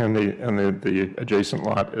the adjacent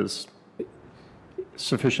lot is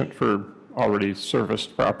sufficient for already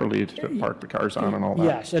serviced properly to park the cars on and all that?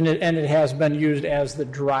 Yes, and it has been used as the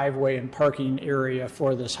driveway and parking area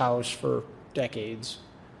for this house for decades.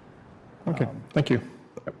 Okay, thank you.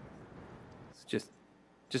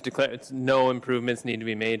 Just to clarify, no improvements need to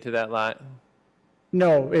be made to that lot?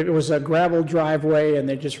 No, it was a gravel driveway, and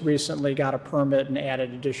they just recently got a permit and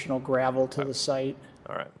added additional gravel to the site.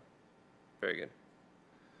 All right, very good.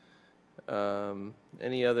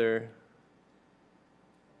 Any other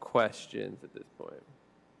questions at this point?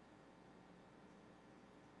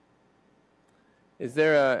 Is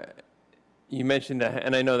there you mentioned that,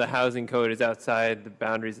 and I know the housing code is outside the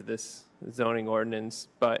boundaries of this zoning ordinance,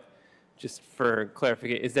 but just for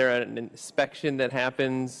clarification, is there an inspection that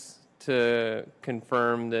happens to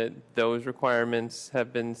confirm that those requirements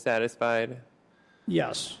have been satisfied?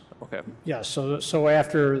 Yes. Okay. Yes, so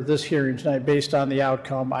after this hearing tonight, based on the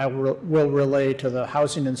outcome, I will relay to the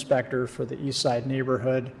housing inspector for the East Side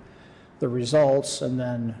neighborhood the results, and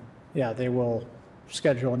then, they will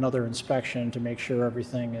schedule another inspection to make sure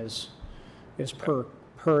everything is per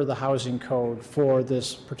the housing code for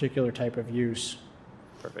this particular type of use.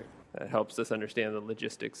 Perfect. That helps us understand the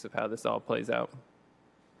logistics of how this all plays out.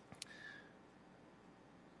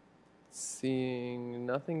 Seeing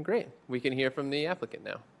nothing, great. We can hear from the applicant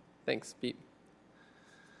now. Thanks, Pete.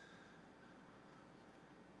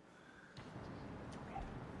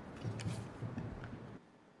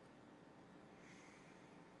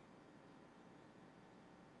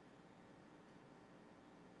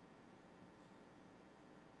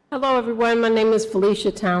 Hello, everyone. My name is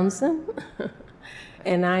Felicia Townsend,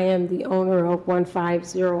 and I am the owner of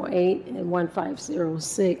 1508 and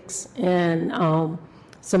 1506 and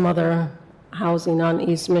some other housing on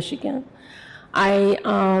East Michigan.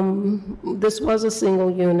 This was a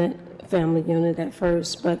single unit, family unit at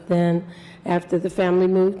first, but then after the family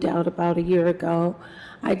moved out about a year ago,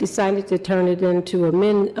 I decided to turn it into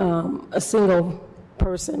a single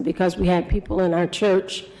person because we had people in our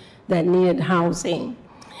church that needed housing.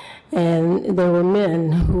 And there were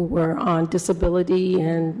men who were on disability,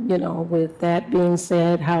 and with that being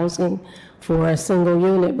said, housing for a single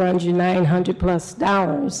unit runs you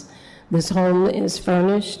 $900+. This home is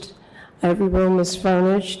furnished. Every room is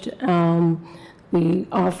furnished. We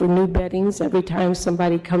offer new beddings every time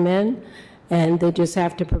somebody come in, and they just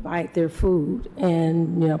have to provide their food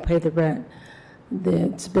and, pay the rent.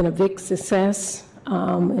 It's been a big success.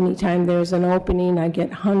 Anytime there's an opening, I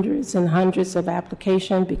get hundreds and hundreds of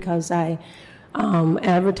applications because I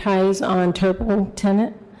advertise on Turbo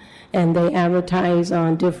Tenant, and they advertise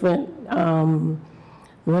on different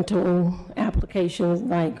rental applications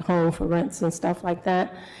like Home for Rents and stuff like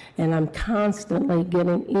that. And I'm constantly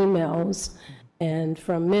getting emails and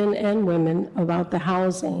from men and women about the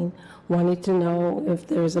housing, wanting to know if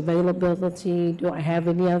there's availability, do I have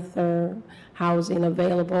any other housing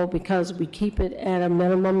available, because we keep it at a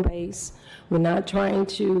minimum base. We're not trying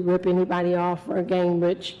to rip anybody off or gain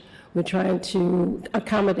rich. We're trying to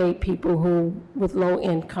accommodate people who with low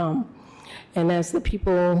income. And as the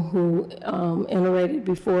people who iterated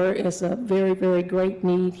before, it's a very, very great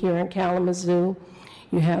need here in Kalamazoo.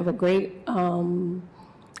 You have a great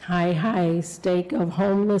high stake of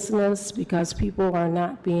homelessness because people are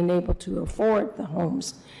not being able to afford the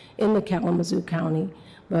homes in the Kalamazoo County.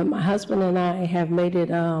 But my husband and I have made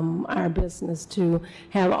it our business to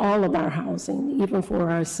have all of our housing, even for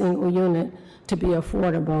our single unit, to be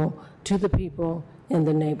affordable to the people in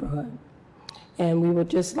the neighborhood. And we would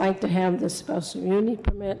just like to have the special unit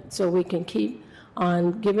permit so we can keep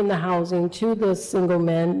on giving the housing to the single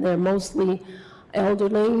men. They're mostly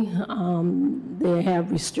elderly. They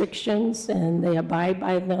have restrictions and they abide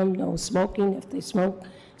by them. No smoking. If they smoke,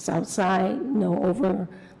 it's outside. No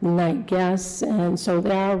overnight guests. And so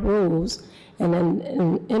there are rules. And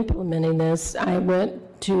in implementing this, I went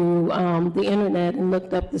to the internet and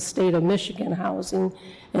looked up the state of Michigan housing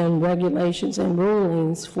and regulations and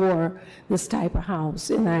rulings for this type of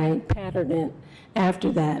house, and I patterned it after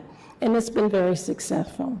that, and it's been very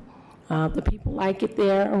successful. The people like it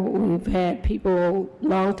there. We've had people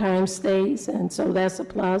long time stays, and so that's a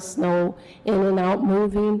plus. No in and out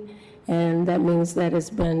moving, and that means that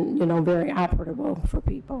it's been, very operable for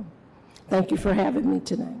people. Thank you for having me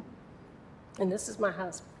tonight. And this is my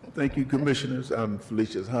husband. Thank you, Commissioners. I'm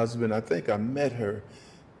Felicia's husband. I think I met her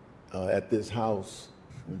at this house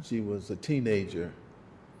when she was a teenager,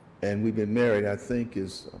 and we've been married, I think,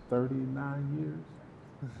 is 39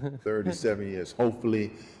 years, 37 years.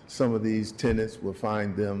 Hopefully, some of these tenants will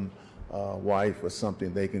find them a wife or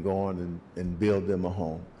something they can go on and build them a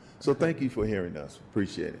home. So thank you for hearing us.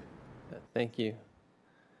 Appreciate it. Thank you.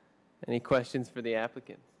 Any questions for the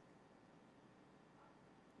applicant?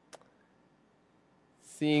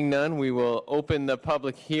 Seeing none, we will open the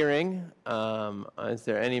public hearing. Is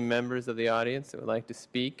there any members of the audience that would like to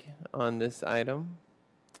speak on this item?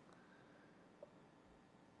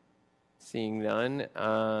 Seeing none,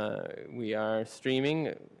 we are streaming.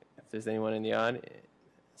 If there's anyone in the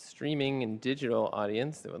streaming and digital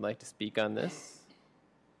audience that would like to speak on this.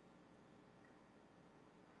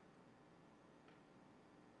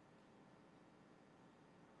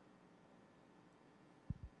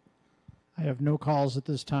 I have no calls at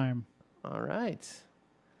this time. All right.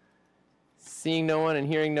 Seeing no one and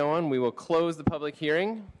hearing no one, we will close the public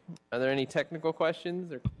hearing. Are there any technical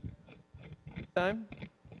questions or time?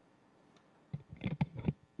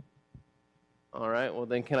 All right, well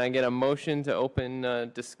then can I get a motion to open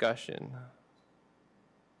discussion?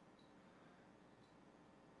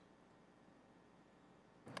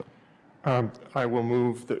 I will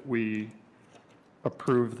move that we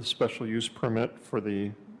approve the special use permit for the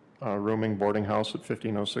rooming boarding house at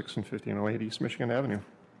 1506 and 1508 East Michigan Avenue.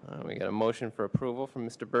 We got a motion for approval from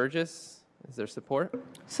Mr. Burgess. Is there support?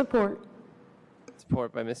 Support.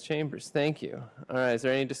 Support by Ms. Chambers. Thank you. All right, is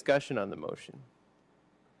there any discussion on the motion?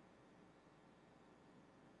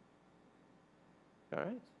 All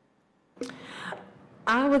right.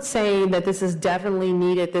 I would say that this is definitely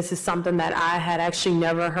needed. This is something that I had actually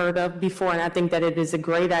never heard of before, and I think that it is a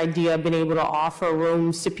great idea being able to offer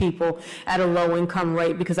rooms to people at a low income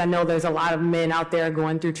rate, because I know there's a lot of men out there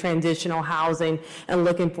going through transitional housing and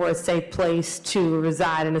looking for a safe place to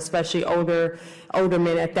reside, and especially older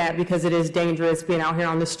men at that, because it is dangerous being out here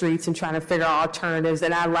on the streets and trying to figure out alternatives.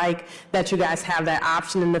 And I like that you guys have that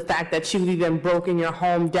option, and the fact that you've even broken your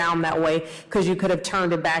home down that way, because you could have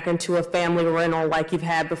turned it back into a family rental like you've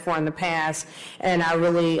had before in the past. And I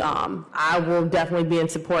really, I will definitely be in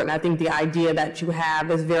support, and I think the idea that you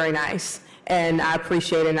have is very nice. and I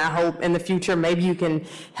appreciate it, and I hope in the future maybe you can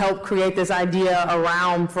help create this idea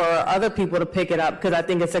around for other people to pick it up, because I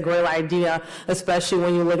think it's a great idea, especially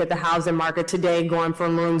when you look at the housing market today, going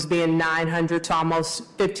from rooms being 900 to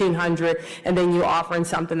almost 1,500, and then you offering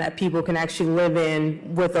something that people can actually live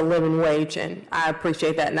in with a living wage, and I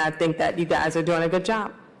appreciate that, and I think that you guys are doing a good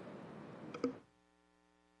job.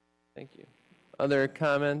 Thank you. Other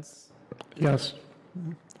comments? Yes.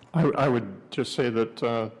 I would just say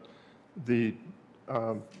that the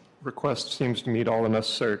request seems to meet all the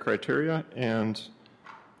necessary criteria, and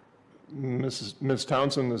Ms.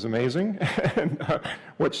 Townsend is amazing, and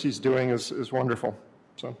what she's doing is wonderful.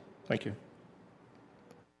 So, thank you.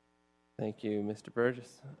 Thank you, Mr.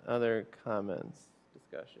 Burgess. Other comments,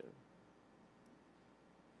 discussion?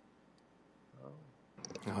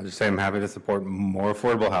 I'll just say I'm happy to support more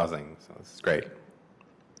affordable housing, so this is great.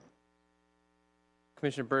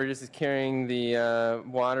 Commissioner Burgess is carrying the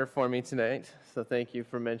water for me tonight, so thank you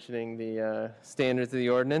for mentioning the standards of the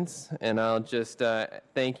ordinance. And I'll just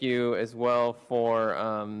thank you as well for,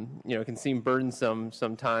 it can seem burdensome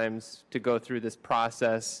sometimes to go through this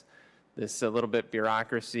process, this a little bit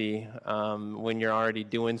bureaucracy when you're already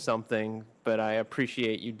doing something, but I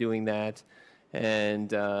appreciate you doing that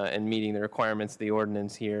and meeting the requirements of the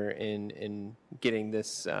ordinance here in getting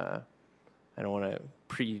this, I don't want to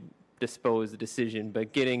predispose the decision,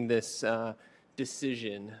 but getting this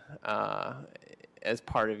decision as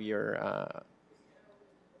part of your,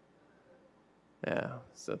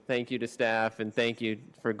 so thank you to staff and thank you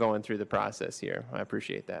for going through the process here. I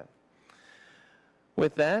appreciate that.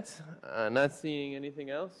 With that, not seeing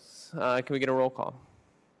anything else, can we get a roll call?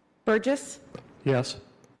 Burgess? Yes.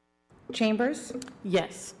 Chambers?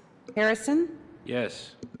 Yes. Harrison?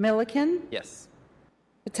 Yes. Milliken? Yes.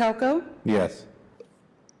 Patelko? Yes.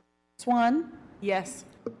 Swan? Yes.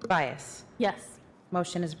 Bias? Yes.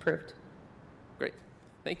 Motion is approved. Great.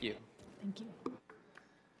 Thank you. Thank you.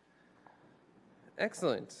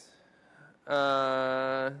 Excellent.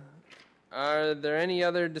 Are there any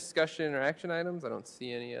other discussion or action items? I don't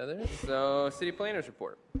see any others. So, City Planners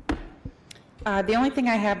report. The only thing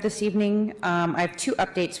I have this evening, I have two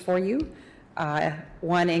updates for you.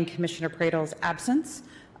 One in Commissioner Pradel's absence.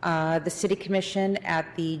 The City Commission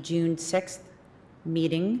at the June 6th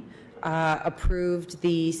meeting approved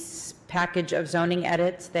the package of zoning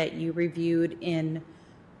edits that you reviewed in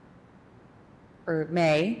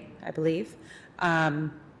May, I believe.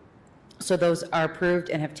 So those are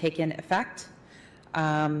approved and have taken effect.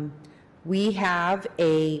 We've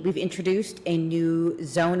introduced a new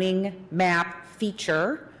zoning map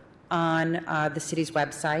feature on the city's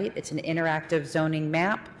website. It's an interactive zoning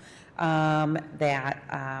map that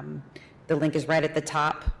the link is right at the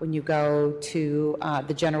top when you go to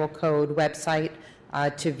the general code website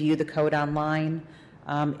to view the code online.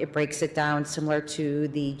 It breaks it down similar to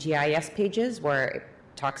the GIS pages where it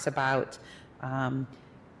talks about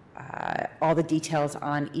all the details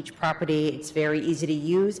on each property. It's very easy to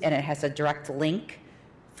use, and it has a direct link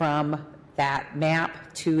from that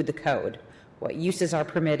map to the code. What uses are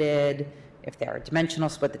permitted, if there are dimensional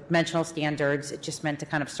standards. It's just meant to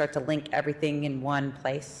kind of start to link everything in one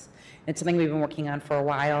place. It's something we've been working on for a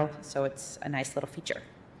while, so it's a nice little feature.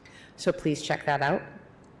 So please check that out.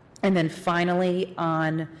 And then finally,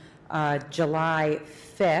 on July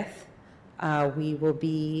 5th, we will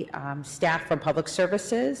be, staff from Public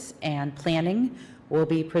Services and Planning will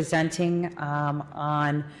be presenting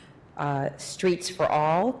on Streets for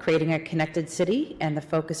All, Creating a Connected City, and the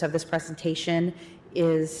focus of this presentation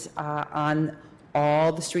is on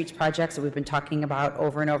all the streets projects that we've been talking about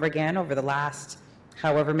over and over again over the last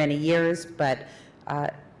however many years, but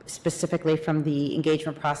specifically from the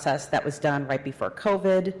engagement process that was done right before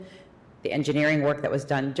COVID, the engineering work that was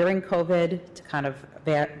done during COVID to kind of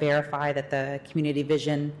verify that the community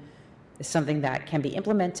vision is something that can be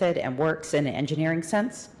implemented and works in an engineering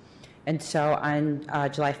sense. And so on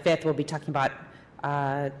July 5th, we'll be talking about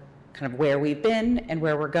kind of where we've been and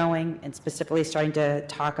where we're going, and specifically starting to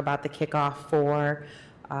talk about the kickoff for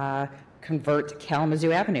Convert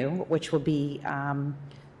Kalamazoo Avenue, which will be,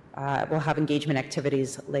 we'll have engagement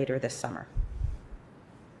activities later this summer.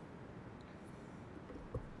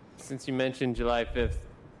 Since you mentioned July 5th,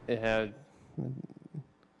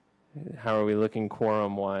 how are we looking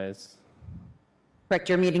quorum-wise? Correct,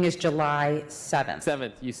 your meeting is July 7th.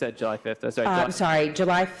 7th, you said July 5th. I'm sorry,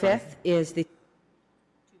 July 5th is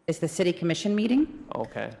the City Commission meeting.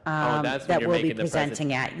 Okay. That's when that you're we'll be making the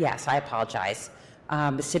presenting at. Yes, I apologize.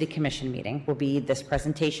 The City Commission meeting will be this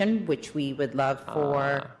presentation, which we would love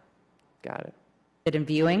for got it. sit and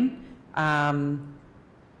viewing.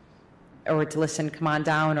 or to listen, come on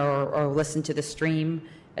down or listen to the stream.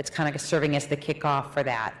 It's kind of serving as the kickoff for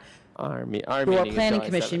that. Our Our meeting is Planning July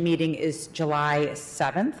Commission 7th. meeting is July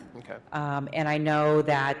 7th. Okay. And I know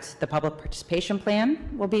that the public participation plan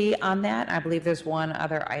will be on that. I believe there's one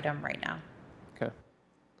other item right now. Okay.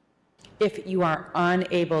 If you are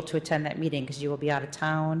unable to attend that meeting because you will be out of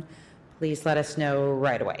town, please let us know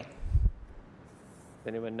right away. Does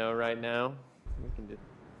anyone know right now? We can just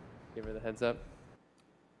give her the heads up.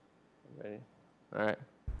 Ready? All right.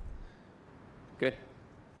 Good.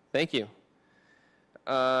 Thank you.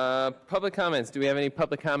 Public comments. Do we have any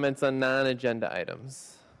public comments on non-agenda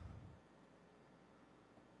items?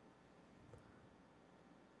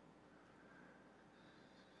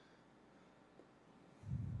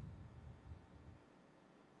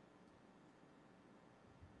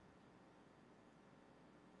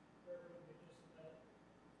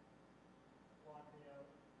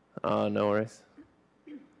 Oh, no worries.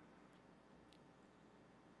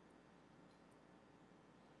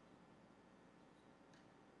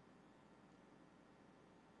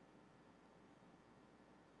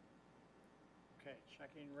 Okay,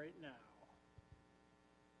 checking right now.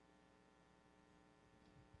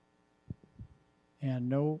 And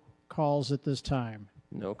no calls at this time.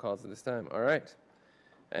 No calls at this time. All right.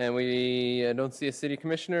 And we don't see a city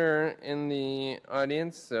commissioner in the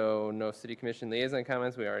audience, so no city commission liaison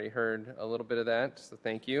comments. We already heard a little bit of that, so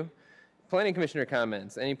thank you. Planning commissioner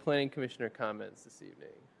comments. Any planning commissioner comments this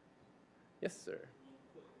evening? Yes, sir.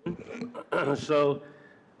 So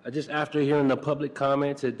just after hearing the public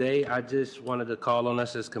comment today, I just wanted to call on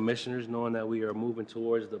us as commissioners, knowing that we are moving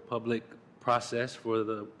towards the public process for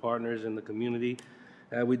the partners in the community.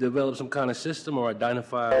 We develop some kind of system or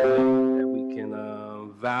identify a way that we can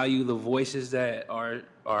value the voices that are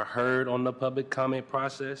heard on the public comment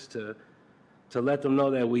process to let them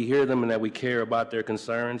know that we hear them and that we care about their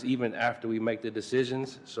concerns even after we make the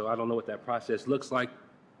decisions. So I don't know what that process looks like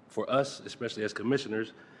for us, especially as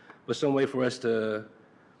commissioners, but some way for us to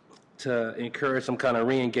encourage some kind of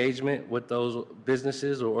re-engagement with those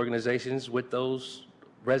businesses or organizations, with those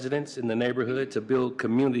residents in the neighborhood, to build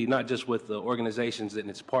community, not just with the organizations and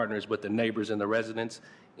its partners, but the neighbors and the residents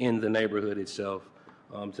in the neighborhood itself,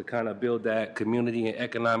 to kind of build that community and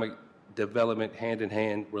economic development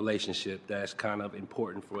hand-in-hand relationship that's kind of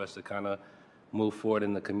important for us to kind of move forward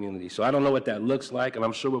in the community. So I don't know what that looks like, and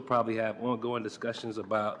I'm sure we'll probably have ongoing discussions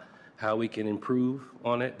about how we can improve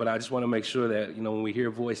on it, but I just want to make sure that, you know, when we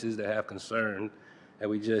hear voices that have concern, that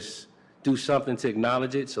we just do something to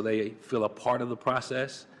acknowledge it so they feel a part of the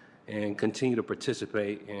process and continue to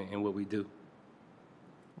participate in what we do.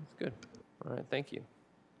 That's good. All right, thank you.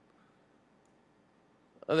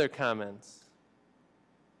 Other comments?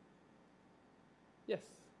 Yes.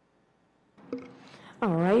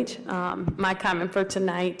 All right. My comment for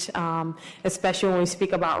tonight, especially when we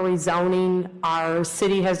speak about rezoning, our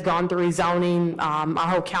city has gone through rezoning, our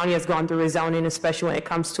whole county has gone through rezoning, especially when it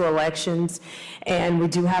comes to elections. And we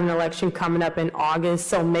do have an election coming up in August,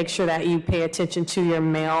 so make sure that you pay attention to your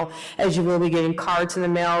mail, as you will be getting cards in the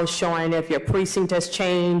mail showing if your precinct has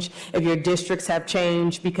changed, if your districts have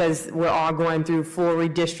changed, because we're all going through full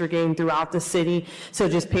redistricting throughout the city. So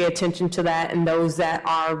just pay attention to that, and those that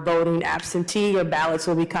are voting absentee, your ballots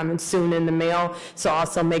will be coming soon in the mail. So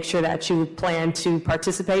also make sure that you plan to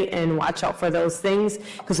participate and watch out for those things,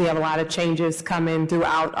 because we have a lot of changes coming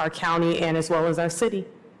throughout our county and as well as our city.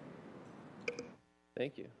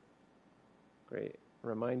 Thank you. Great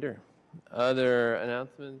reminder. Other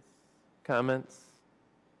announcements, comments,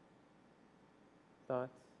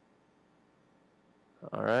 thoughts?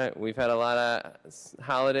 All right, we've had a lot of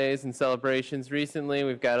holidays and celebrations recently.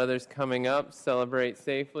 We've got others coming up. Celebrate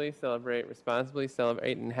safely, celebrate responsibly,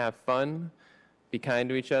 celebrate and have fun. Be kind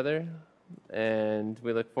to each other. And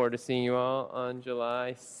we look forward to seeing you all on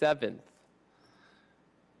July 7th.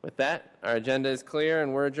 With that, our agenda is clear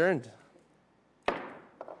and we're adjourned.